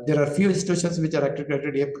 There are few institutions which are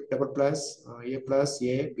accredited A++, A plus,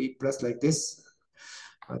 A, B plus like this.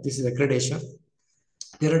 This is accreditation.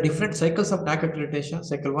 There are different cycles of NAC accreditation.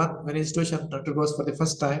 Cycle 1, when institution undergoes for the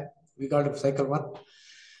first time, we got cycle 1.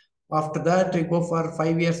 After that, we go for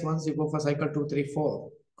 5 years once, you go for cycle 2, 3, 4.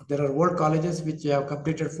 There are old colleges which have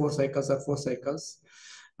completed 4 cycles or 4 cycles.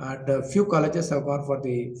 And a few colleges have gone for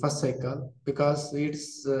the first cycle because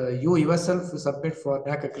it's you yourself submit for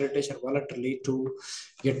NAC accreditation voluntarily to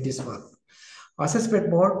get this one. Assessment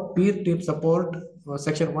mode, peer team support,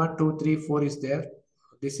 section 1, 2, 3, 4 is there.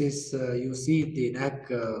 This is, you see the NAC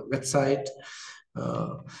website.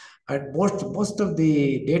 And most of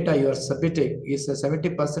the data you are submitting is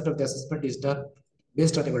 70% of the assessment is done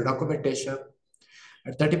based on your documentation,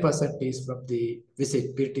 and 30% is from the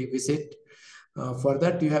visit, peer team visit. For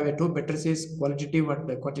that, you have a 2 matrices, qualitative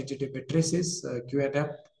and quantitative matrices, QNM,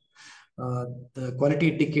 the quality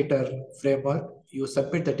indicator framework. You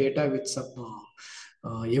submit the data with some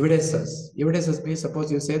evidences. Evidences means,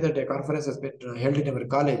 suppose you say that a conference has been held in our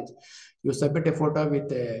college. You submit a photo with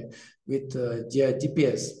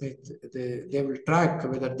GPS. They will track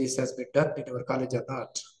whether this has been done in our college or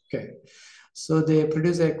not. Okay. So they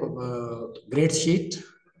produce a grade sheet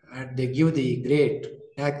and they give the grade,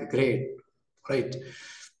 NAC grade. Right.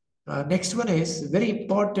 Next one is very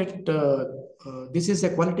important. This is a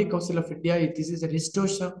Quality Council of India. This is an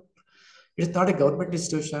institution. It is not a government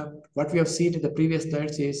institution. What we have seen in the previous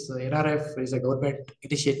slides is NRF is a government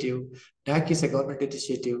initiative. NAC is a government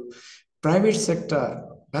initiative. Private sector,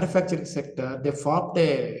 manufacturing sector, they formed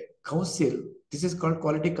a council. This is called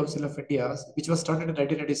Quality Council of India, which was started in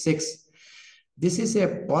 1996. This is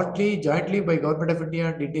a partly jointly by Government of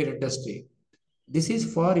India and Indian industry. This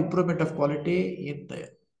is for improvement of quality in the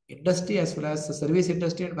industry as well as the service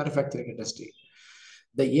industry and manufacturing industry.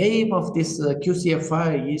 The aim of this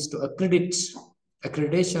QCFI is to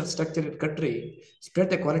accreditation structure in country, spread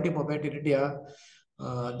the quality movement in India.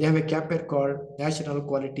 They have a campaign called National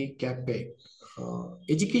Quality Campaign.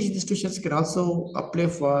 Education institutions can also apply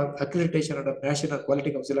for accreditation under National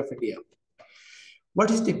Quality Council of India.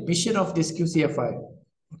 What is the mission of this QCFI?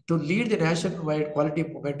 To lead the nationwide quality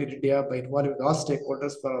movement in India by involving all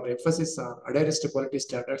stakeholders for our emphasis on adherence to quality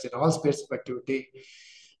standards in all spheres of activity,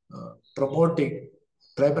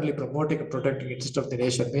 primarily promoting and protecting the interest of the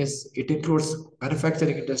nation. Means it includes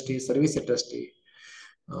manufacturing industry, service industry,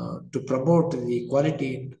 to promote the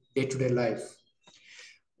quality in day-to-day life.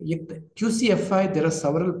 In QCFI, there are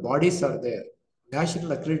several bodies are there.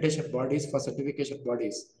 National accreditation bodies for certification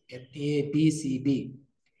bodies, NABCB.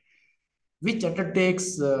 which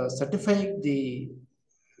undertakes certifying the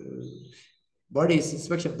bodies,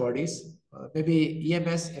 inspection bodies, maybe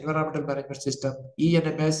EMS, Environmental Management System,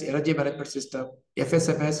 ENMS, Energy Management System,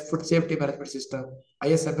 FSMS, Food Safety Management System,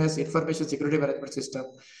 ISMS, Information Security Management System.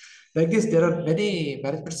 Like this, there are many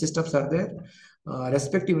management systems are there.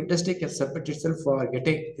 Respective industry can submit itself for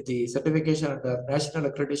getting the certification under national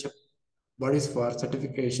accreditation bodies for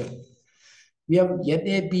certification. We have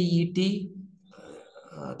NABET,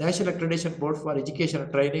 National Accreditation Board for Education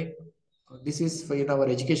and Training. This is for in our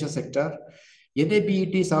education sector.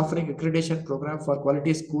 NABET is offering accreditation program for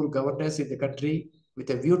quality school governance in the country with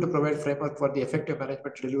a view to provide framework for the effective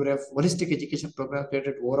management delivery of holistic education program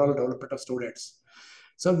related to overall development of students.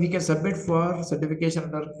 So we can submit for certification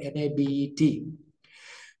under NABET.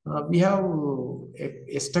 We have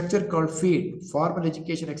a structure called FEED, Formal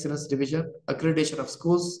Education Excellence Division, accreditation of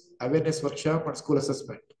schools, awareness workshop, and school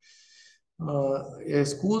assessment.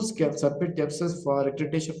 Schools can submit themselves for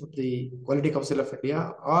accreditation from the Quality Council of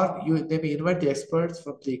India, or they may invite the experts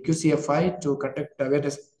from the QCFI to conduct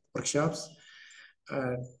awareness workshops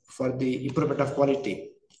for the improvement of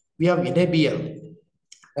quality. We have NABL,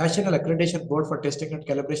 National Accreditation Board for Testing and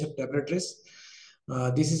Calibration Laboratories.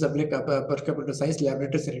 This is applicable to science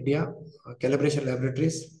laboratories in India, calibration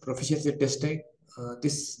laboratories, proficiency testing.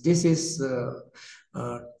 This is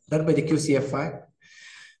done by the QCFI.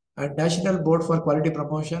 And National Board for Quality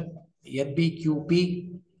Promotion,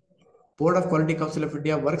 NBQP, Board of Quality Council of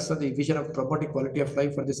India works on the vision of promoting quality of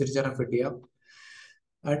life for the citizen of India.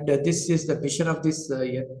 And this is the mission of this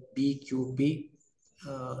NBQP.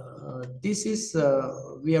 This is,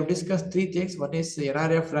 we have discussed three things. One is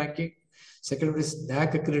NRF ranking. Second one is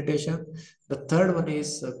NAC accreditation. The third one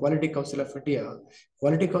is Quality Council of India.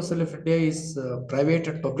 Quality Council of India is private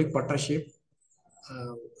and public partnership.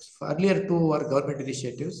 Earlier two are government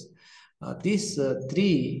initiatives. These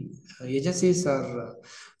three agencies are,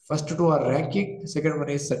 first two are ranking, second one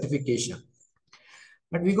is certification.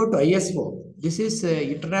 And we go to ISO. This is an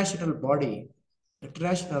international body,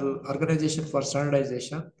 International Organization for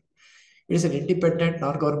Standardization. It is an independent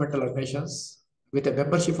non-governmental organization with a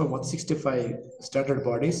membership of 165 standard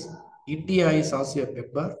bodies. India is also a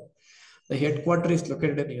member. The headquarters is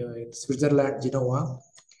located in Switzerland, Genoa.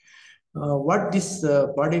 What this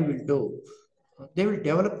body will do, they will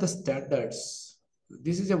develop the standards.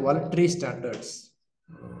 This is a voluntary standards,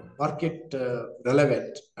 market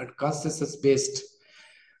relevant and consensus based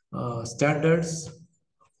standards,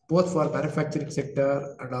 both for manufacturing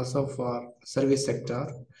sector and also for service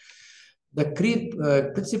sector.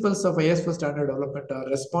 The principles of ISO standard development are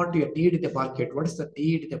respond to a need in the market. What is the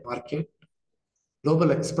need in the market?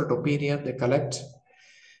 Global expert opinion they collect,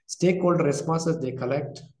 stakeholder responses they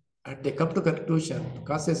collect, and they come to conclusion,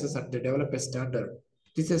 consensus, and they develop a standard.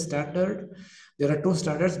 This is a standard. There are two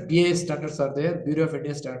standards. BA standards are there, Bureau of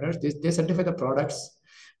Indian Standards. They certify the products,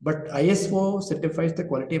 but ISO certifies the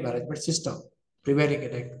quality management system prevailing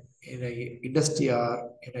in a industry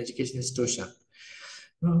or in education institution.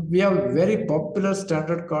 We have a very popular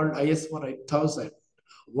standard called ISO 9000,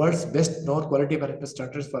 world's best known quality management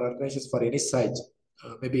standards for organizations for any size.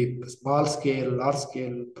 Maybe small scale, large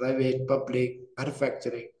scale, private, public,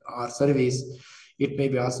 manufacturing, or service. It may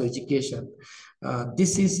be also education.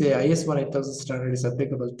 This is a ISO 9000 standard is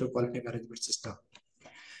applicable to quality management system.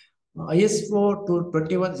 ISO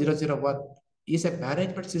 21001 is a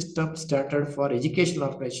management system standard for educational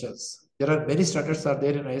organizations. There are many standards are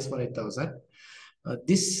there in ISO 9000.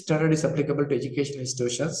 This standard is applicable to educational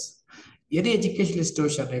institutions. Any educational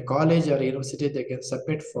institution, a college or a university, they can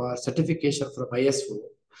submit for certification from ISO.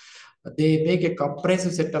 They make a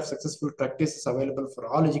comprehensive set of successful practices available for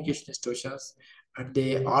all education institutions, and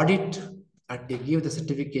they audit and they give the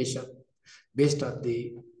certification based on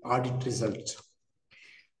the audit result.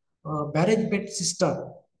 Management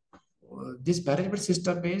system. This management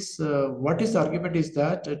system is, what is the argument is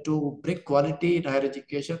that to bring quality in higher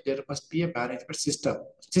education, there must be a management system.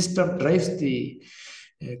 System drives the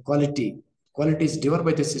quality. Quality is driven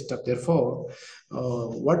by the system. Therefore,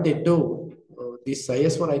 what they do, this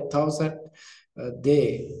ISO 9000,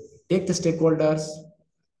 they take the stakeholders,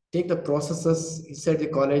 take the processes inside the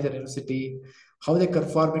college and university, how they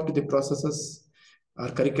conform into the processes or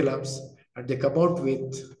curriculums, and they come out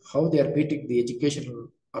with how they are meeting the educational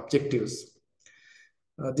objectives.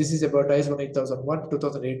 This is about ISO 9001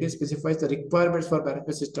 2018 specifies the requirements for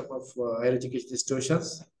management system of higher education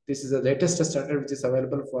institutions. This is the latest standard which is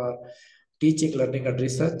available for teaching, learning, and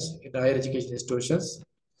research in higher education institutions.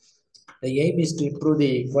 The aim is to improve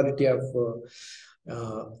the quality of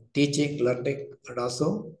teaching, learning, and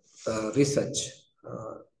also research.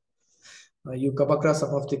 You come across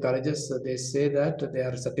some of the colleges, they say that they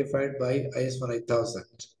are certified by ISO 9000.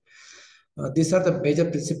 These are the major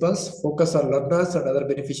principles: focus on learners and other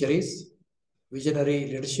beneficiaries, visionary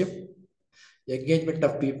leadership, engagement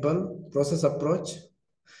of people, process approach,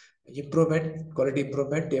 improvement, quality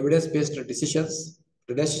improvement, evidence-based decisions,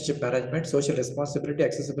 relationship management, social responsibility,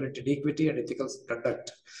 accessibility, equity, and ethical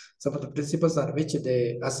conduct. Some of the principles on which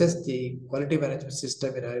they assess the quality management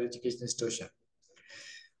system in higher education institution.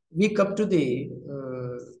 We come to the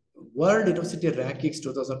World University Rankings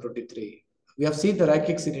 2023. We have seen the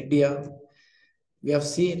rankings in India. We have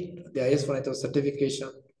seen the IS 1000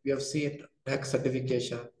 certification. We have seen NAC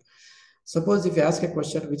certification. Suppose if you ask a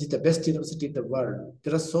question, which is the best university in the world,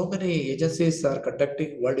 there are so many agencies are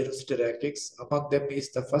conducting World University Rankings. Among them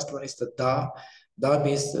is the first one is the DA. DA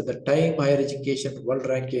means the Time Higher Education World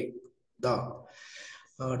Ranking. DA.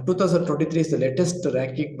 2023 is the latest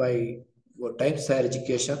ranking by Times Higher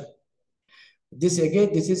Education. This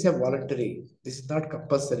is a voluntary. This is not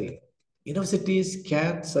compulsory. Universities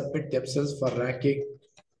can submit themselves for ranking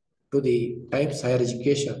to the Times Higher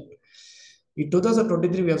Education. In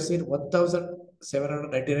 2023, we have seen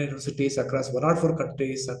 1,799 universities across 104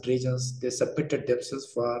 countries and regions. They submitted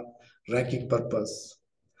themselves for ranking purpose.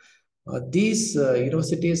 These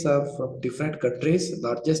universities are from different countries,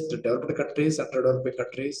 largest developed countries, underdeveloped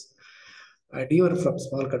countries, and even from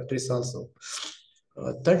small countries also.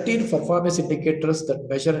 13 performance indicators that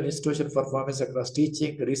measure an institution performance across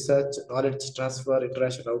teaching, research, knowledge transfer,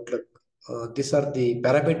 international outlook. These are the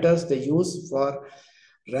parameters they use for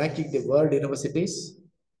ranking the world universities.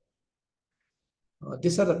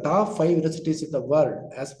 These are the top 5 universities in the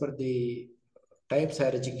world as per the Times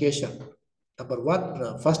Higher Education. Number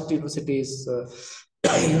 1, first university is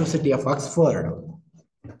University of Oxford.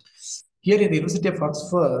 Here in the University of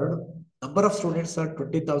Oxford, number of students are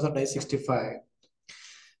 20,965.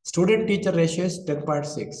 Student teacher ratio is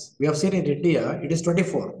 10.6. We have seen in India, it is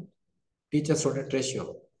 24 teacher student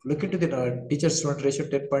ratio. Look into the teacher student ratio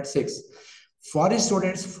 10.6. Foreign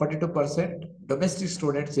students 42%, domestic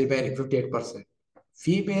students remaining 58%.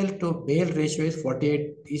 Female to male ratio is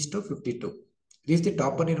 48:52. This is the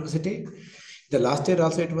top one university. The last year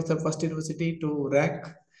also it was the first university to rank,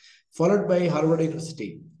 followed by Harvard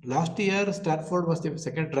University. Last year Stanford was the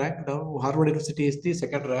second rank. Now Harvard University is the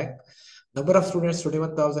second rank. Number of students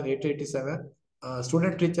 21,887.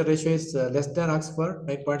 Student teacher ratio is less than Oxford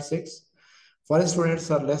 9.6. Foreign students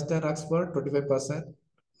are less than Oxford 25%.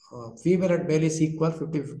 Female and male is equal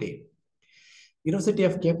 50-50. University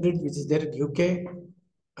of Cambridge, which is there in UK,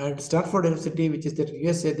 and Stanford University, which is there in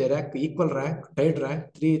USA, they rank equal rank, tied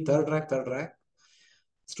rank, third rank.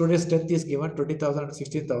 Student strength is given 20,000 and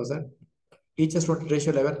 16,000. Teacher student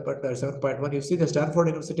ratio 7.1. You see the Stanford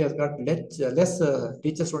University has got less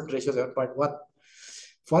teacher student ratio 7.1.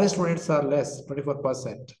 Foreign students are less,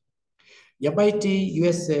 24%. MIT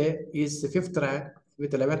USA is 5th rank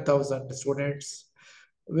with 11,000 students.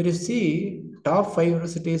 When you see top 5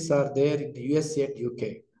 universities are there in the USA and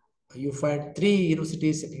UK, you find 3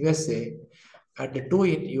 universities in USA and 2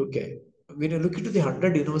 in UK. When you look into the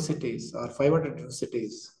 100 universities or 500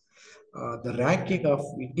 universities, the ranking of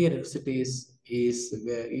Indian universities is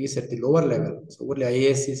at the lower level. So only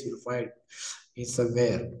IASs will find in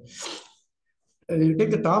somewhere. You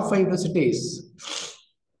take the top 5 universities.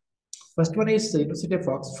 First one is the University of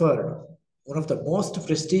Oxford, one of the most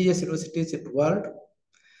prestigious universities in the world.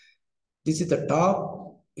 This is the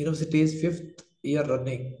top university's 5th year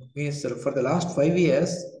running. Means for the last 5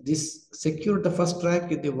 years, this secured the first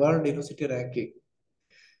rank in the world university ranking.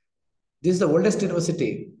 This is the oldest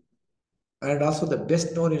university and also the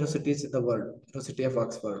best known universities in the world, University of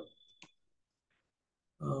Oxford.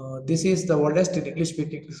 This is the oldest in English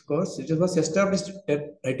speaking course. It was established in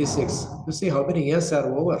 1096. You see how many years are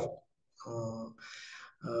over.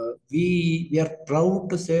 We are proud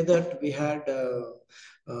to say that we had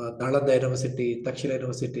Nalanda University, Takshila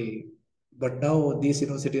University, but now these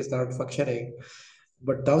universities are not functioning.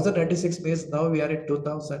 But 1096 means now we are in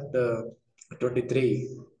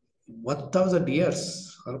 2023. 1,000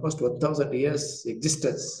 years, almost 1,000 years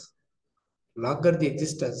existence, longer the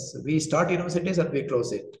existence. We start universities and we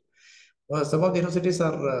close it. Well, some of the universities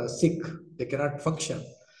are sick, they cannot function.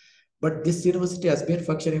 But this university has been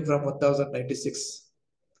functioning from 1096.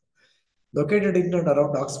 Located in and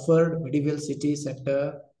around Oxford, medieval city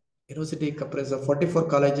center, university comprises of 44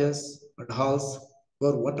 colleges and halls,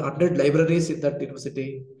 over 100 libraries in that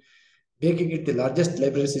university, making it the largest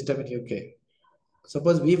library system in UK.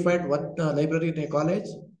 Suppose we find one library in a college,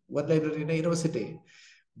 one library in a university,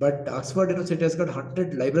 but Oxford University has got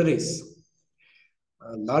 100 libraries,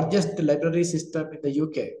 largest library system in the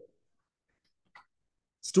UK.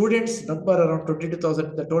 Students number around 22,000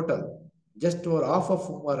 in the total. Just over half of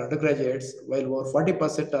whom are undergraduates, while over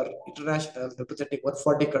 40% are international, representing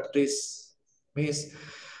 140 countries. Means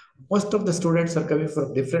most of the students are coming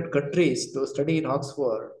from different countries to study in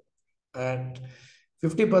Oxford, and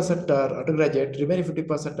 50% are undergraduate, remaining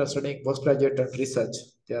 50% are studying postgraduate and research.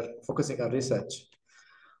 They are focusing on research.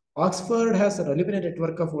 Oxford has an alumni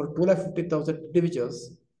network of over 250,000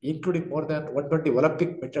 individuals, including more than 120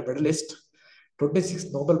 Olympic medalists, 26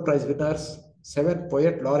 Nobel Prize winners, 7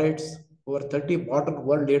 poet laureates, over 30 modern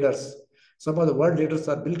world leaders. Some of the world leaders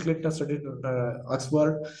are Bill Clinton studied in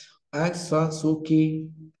Oxford, Aung San Suu Kyi,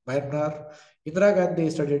 Myanmar, Indira Gandhi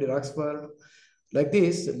studied in Oxford. Like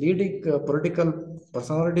this, leading political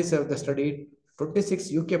personalities have studied.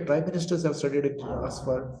 26 UK prime ministers have studied in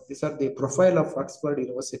Oxford. These are the profile of Oxford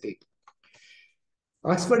University.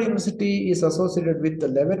 Oxford University is associated with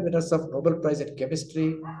 11 winners of Nobel Prize in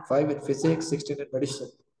Chemistry, 5 in Physics, 16 in Medicine.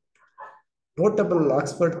 Notable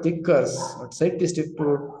Oxford thinkers and scientists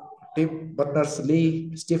include Tim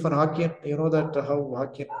Berners-Lee, Stephen Hawking. You know that how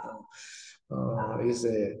Hawking is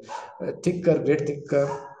a thinker, great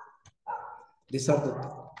thinker. These are the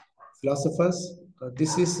philosophers.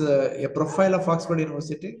 This is a profile of Oxford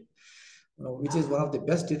University, which is one of the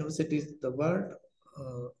best universities in the world.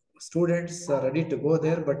 Students are ready to go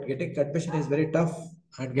there, but getting admission is very tough,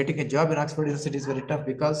 and getting a job in Oxford University is very tough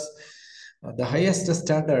because the highest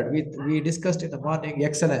standard we discussed in the morning,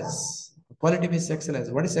 excellence. Quality means excellence.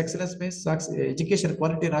 What is excellence means? Education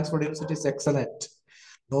quality in Oxford University is excellent.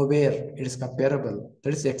 Nowhere it is comparable.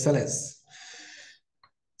 That is excellence.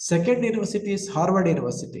 Second university is Harvard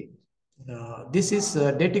University. This is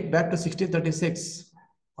dating back to 1636.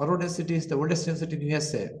 Harvard University is the oldest university in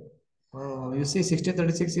USA. You see,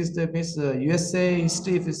 1636 is the means USA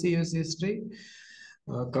history. If you see USA history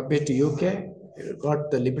compared to UK, it got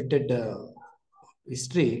the limited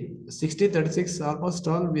history. 1636 almost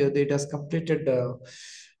all it has completed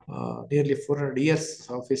nearly 400 years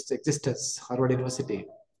of its existence. Harvard University.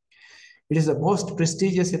 It is the most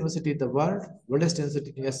prestigious university in the world, oldest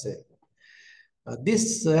university in USA.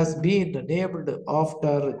 This has been named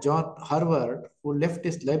after John Harvard, who left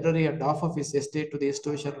his library and half of his estate to the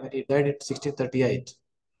institution when he died in 1638.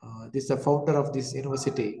 This is the founder of this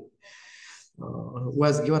university, who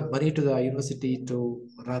has given money to the university to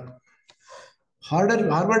run.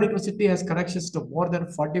 Harvard University has connections to more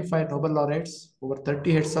than 45 Nobel laureates, over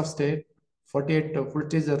 30 heads of state, 48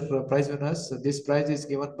 Pulitzer Prize winners. This prize is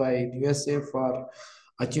given by USA for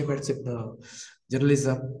achievements in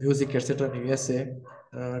journalism, music, etc. in USA.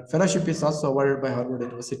 Fellowship is also awarded by Harvard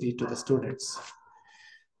University to the students.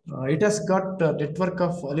 It has got a network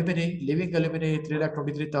of alumni, living alumni,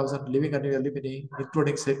 323,000 living alumni,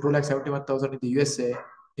 including 271,000 in the USA,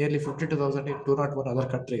 nearly 52,000 in 201 other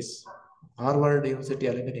countries. Harvard University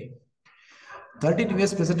alumni. 13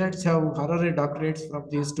 US presidents have honorary doctorates from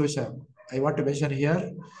the institution. I want to mention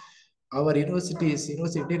here, our universities,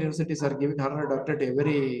 Indian universities are giving honorary doctorate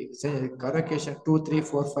every convocation 2, 3,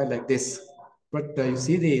 4, 5 like this. But you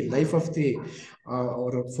see the life of the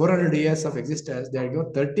over 400 years of existence, they are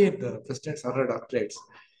given 13 presidents honorary doctorates.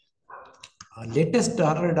 Latest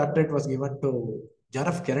honorary doctorate was given to John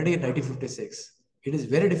F. Kennedy in 1956. It is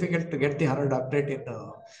very difficult to get the honorary doctorate in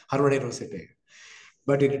Harvard University.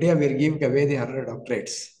 But in India, we are giving away the honorary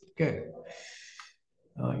doctorates. Okay.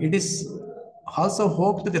 It is also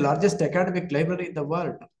home to the largest academic library in the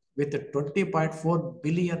world with 20.4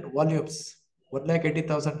 billion volumes,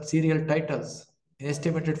 180,000 serial titles, an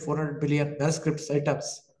estimated 400 billion manuscripts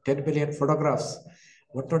items, 10 billion photographs,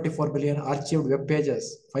 124 billion archived web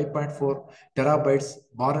pages, 5.4 terabytes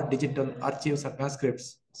modern digital archives and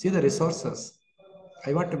manuscripts. See the resources.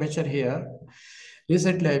 I want to mention here,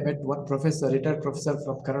 recently I met one professor, retired professor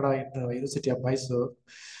from Canada in University of Mysore.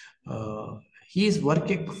 He is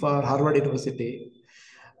working for Harvard University.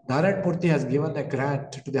 Narayan Murthy has given a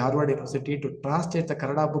grant to the Harvard University to translate the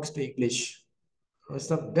Kannada books to English.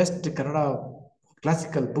 Some best Kannada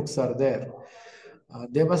classical books are there.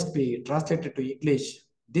 They must be translated to English.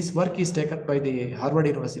 This work is taken by the Harvard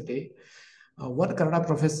University. One Kannada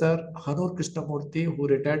professor, Hanur Krishnamurthy, who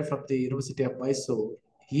retired from the University of Mysore,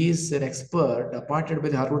 he is an expert appointed by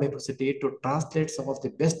the Harvard University to translate some of the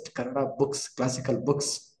best Kannada books, classical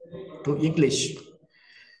books, to English.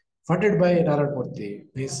 Funded by Narayan Murthy,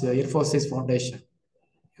 his Infosys Foundation.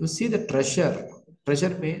 You see the treasure.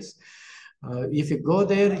 Treasure means if you go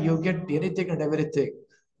there, you get anything and everything.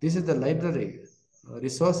 This is the library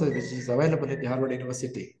resources which is available in the Harvard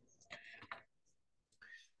University.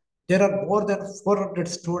 There are more than 400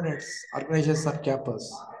 students organizations on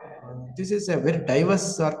campus. This is a very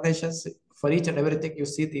diverse organization. For each and everything, you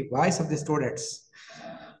see the voice of the students.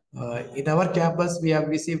 In our campus, we have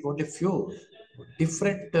received only few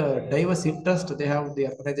different diverse interests they have the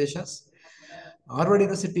organizations. Harvard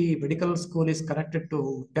University Medical School is connected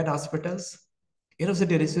to 10 hospitals.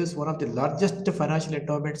 University receives one of the largest financial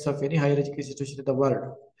endowments of any higher education institution in the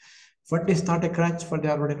world. Fund is not a crunch for the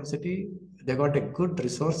Harvard University. They got a good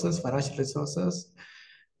resources, financial resources.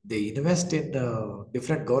 They invest in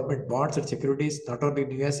different government bonds and securities, not only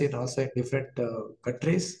in USA and also in different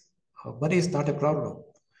countries. Money is not a problem.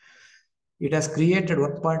 It has created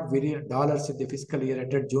 $1 billion in the fiscal year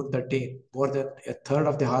ended June 13, more than a third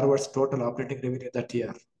of the Harvard's total operating revenue that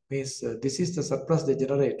year. Means this is the surplus they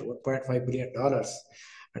generate, $1.5 billion,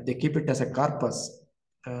 and they keep it as a corpus.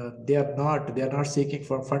 They are not seeking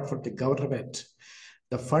for fund from the government.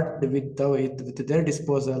 The fund with their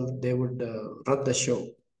disposal, they would run the show.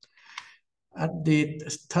 And the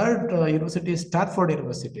third university is Stanford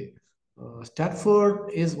University. Stanford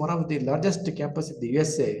is one of the largest campus in the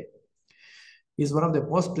USA. Is one of the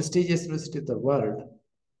most prestigious universities in the world.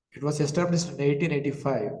 It was established in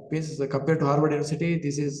 1885. Means compared to Harvard University,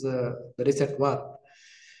 this is the recent one.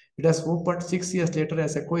 It has opened 6 years later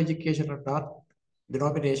as a co-educational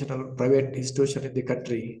non-denominational private institution in the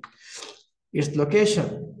country. Its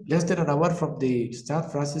location, less than an hour from the San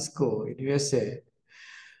Francisco in USA,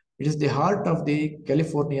 it is the heart of the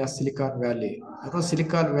California Silicon Valley. You know,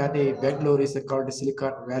 Silicon Valley, Bangalore is called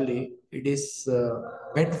Silicon Valley. It is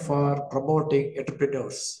meant for promoting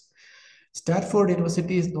entrepreneurs. Stanford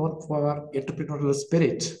University is known for entrepreneurial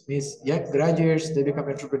spirit, means young graduates, they become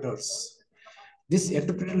entrepreneurs. This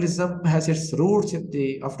entrepreneurialism has its roots in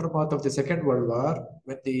the aftermath of the Second World War,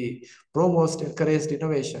 when the provost encouraged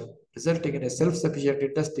innovation, resulting in a self-sufficient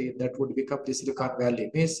industry that would become the Silicon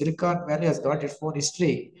Valley. Means Silicon Valley has got its own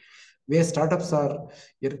history, where startups are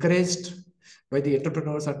encouraged by the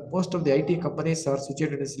entrepreneurs, and most of the IT companies are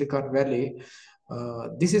situated in Silicon Valley.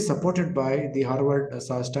 This is supported by the Harvard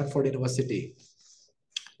Stanford University.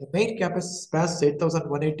 The main campus spans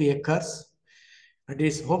 8,180 acres and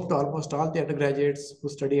is home to almost all the undergraduates who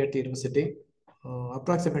study at the university.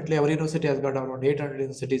 Approximately, our university has got around 800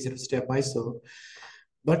 universities, University of Mysore,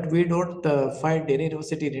 but we don't find any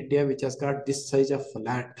university in India which has got this size of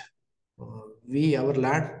land. Our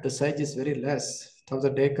land, the size is very less.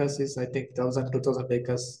 1,000 acres is, I think, 1,000, 2,000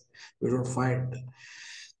 acres we don't find.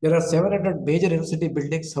 There are 700 major university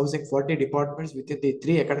buildings housing 40 departments within the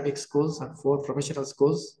 3 academic schools and 4 professional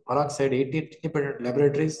schools, alongside 18 independent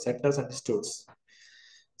laboratories, centers, and institutes.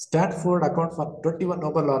 Stanford accounts for 21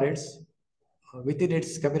 Nobel laureates. Within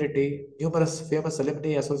its community, numerous famous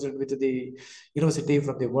alumni associated with the university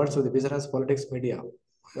from the worlds of the business, politics, media.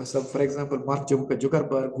 So, for example, Mark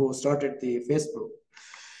Zuckerberg, who started the Facebook.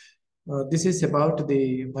 This is about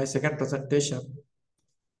my second presentation.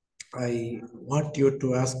 I want you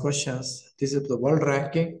to ask questions. This is the world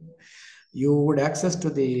ranking. You would access to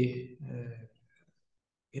the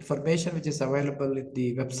information which is available in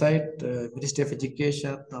the website, Ministry of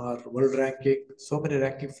Education or world ranking. So many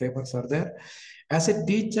ranking frameworks are there. As a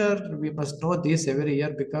teacher, we must know this every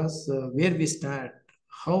year, because where we stand,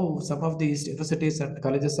 how some of these universities and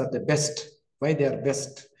colleges are the best, why they are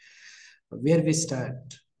best, where we stand,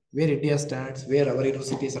 where India stands, where our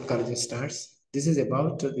universities and colleges stands. This is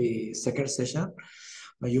about the second session.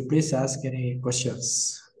 You please ask any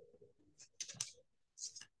questions.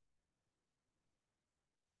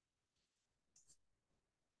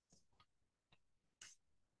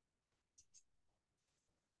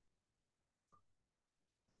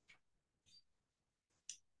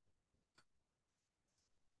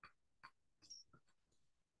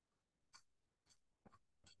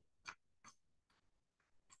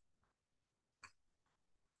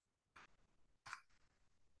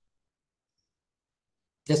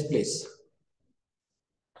 Yes, please.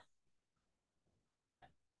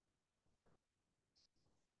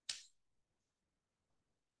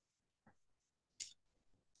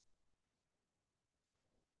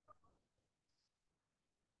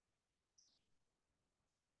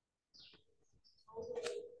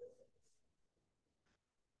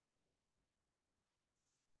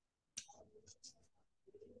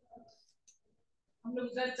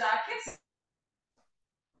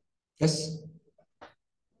 Yes.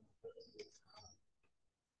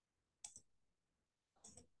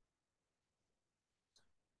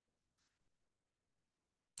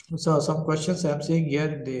 So some questions I'm seeing here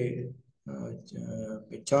in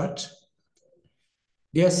the chart.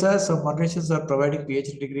 Dear sir, some organizations are providing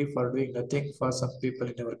PhD degree for doing nothing for some people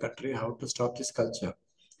in our country. How to stop this culture?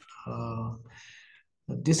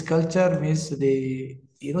 This culture means the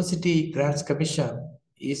University Grants Commission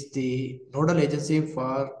is the nodal agency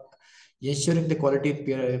for ensuring the quality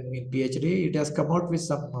in PhD. It has come out with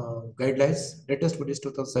some guidelines. Latest one is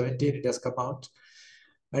 2017. It has come out,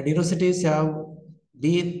 and universities have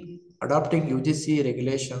been adopting UGC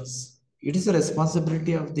regulations. It is a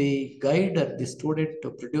responsibility of the guide and the student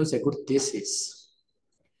to produce a good thesis.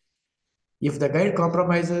 If the guide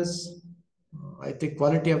compromises, I think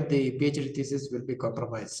quality of the PhD thesis will be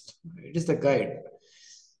compromised. It is the guide.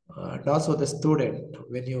 And also the student.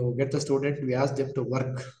 When you get the student, we ask them to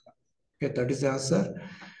work. Okay, that is the answer.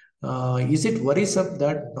 Is it worrisome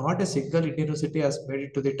that not a single Indian university has made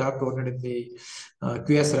it to the top 200 in the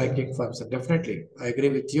QS ranking firms? Definitely, I agree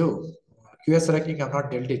with you. QS ranking, I have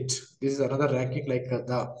not dealt it. This is another ranking like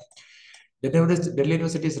the Delhi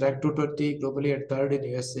University is ranked 220 globally and third in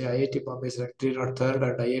USA. IIT Bombay is ranked 303rd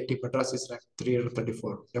and IIT Madras is ranked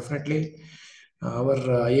 334. Definitely, our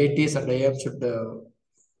IITs and IIM should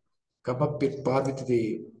come up in par with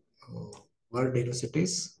the world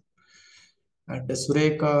universities. And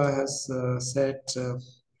Sureka has said,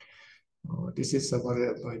 this is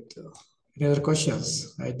our point. Any other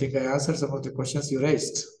questions? I think I answered some of the questions you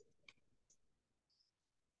raised.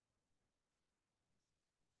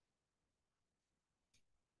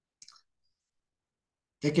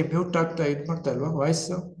 Take a mute ಆಗ್ತಾ ಇದು ಮಾಡ್ತಾ ಇಲ್ವಾ voice?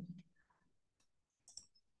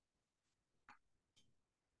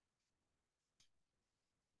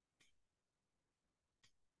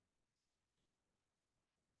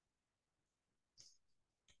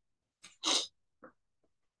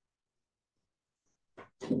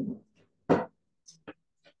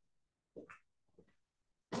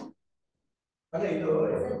 ಅಲ್ಲ ಇದು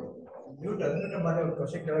mute ಅದನ್ನ ಮಾಡಿ ಒಂದು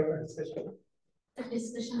question ಕೇಳಕ್ಕೆ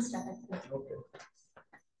ಡಿಸ್ಕಷನ್ ಸ್ಟಾರ್ಟ್ ಆಗ್ತದೆ. ಓಕೆ.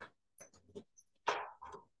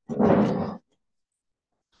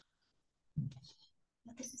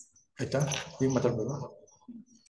 ಆಯ್ತಾ? ಈಗ ಮಾತಾಡ್ಬೋದಾ?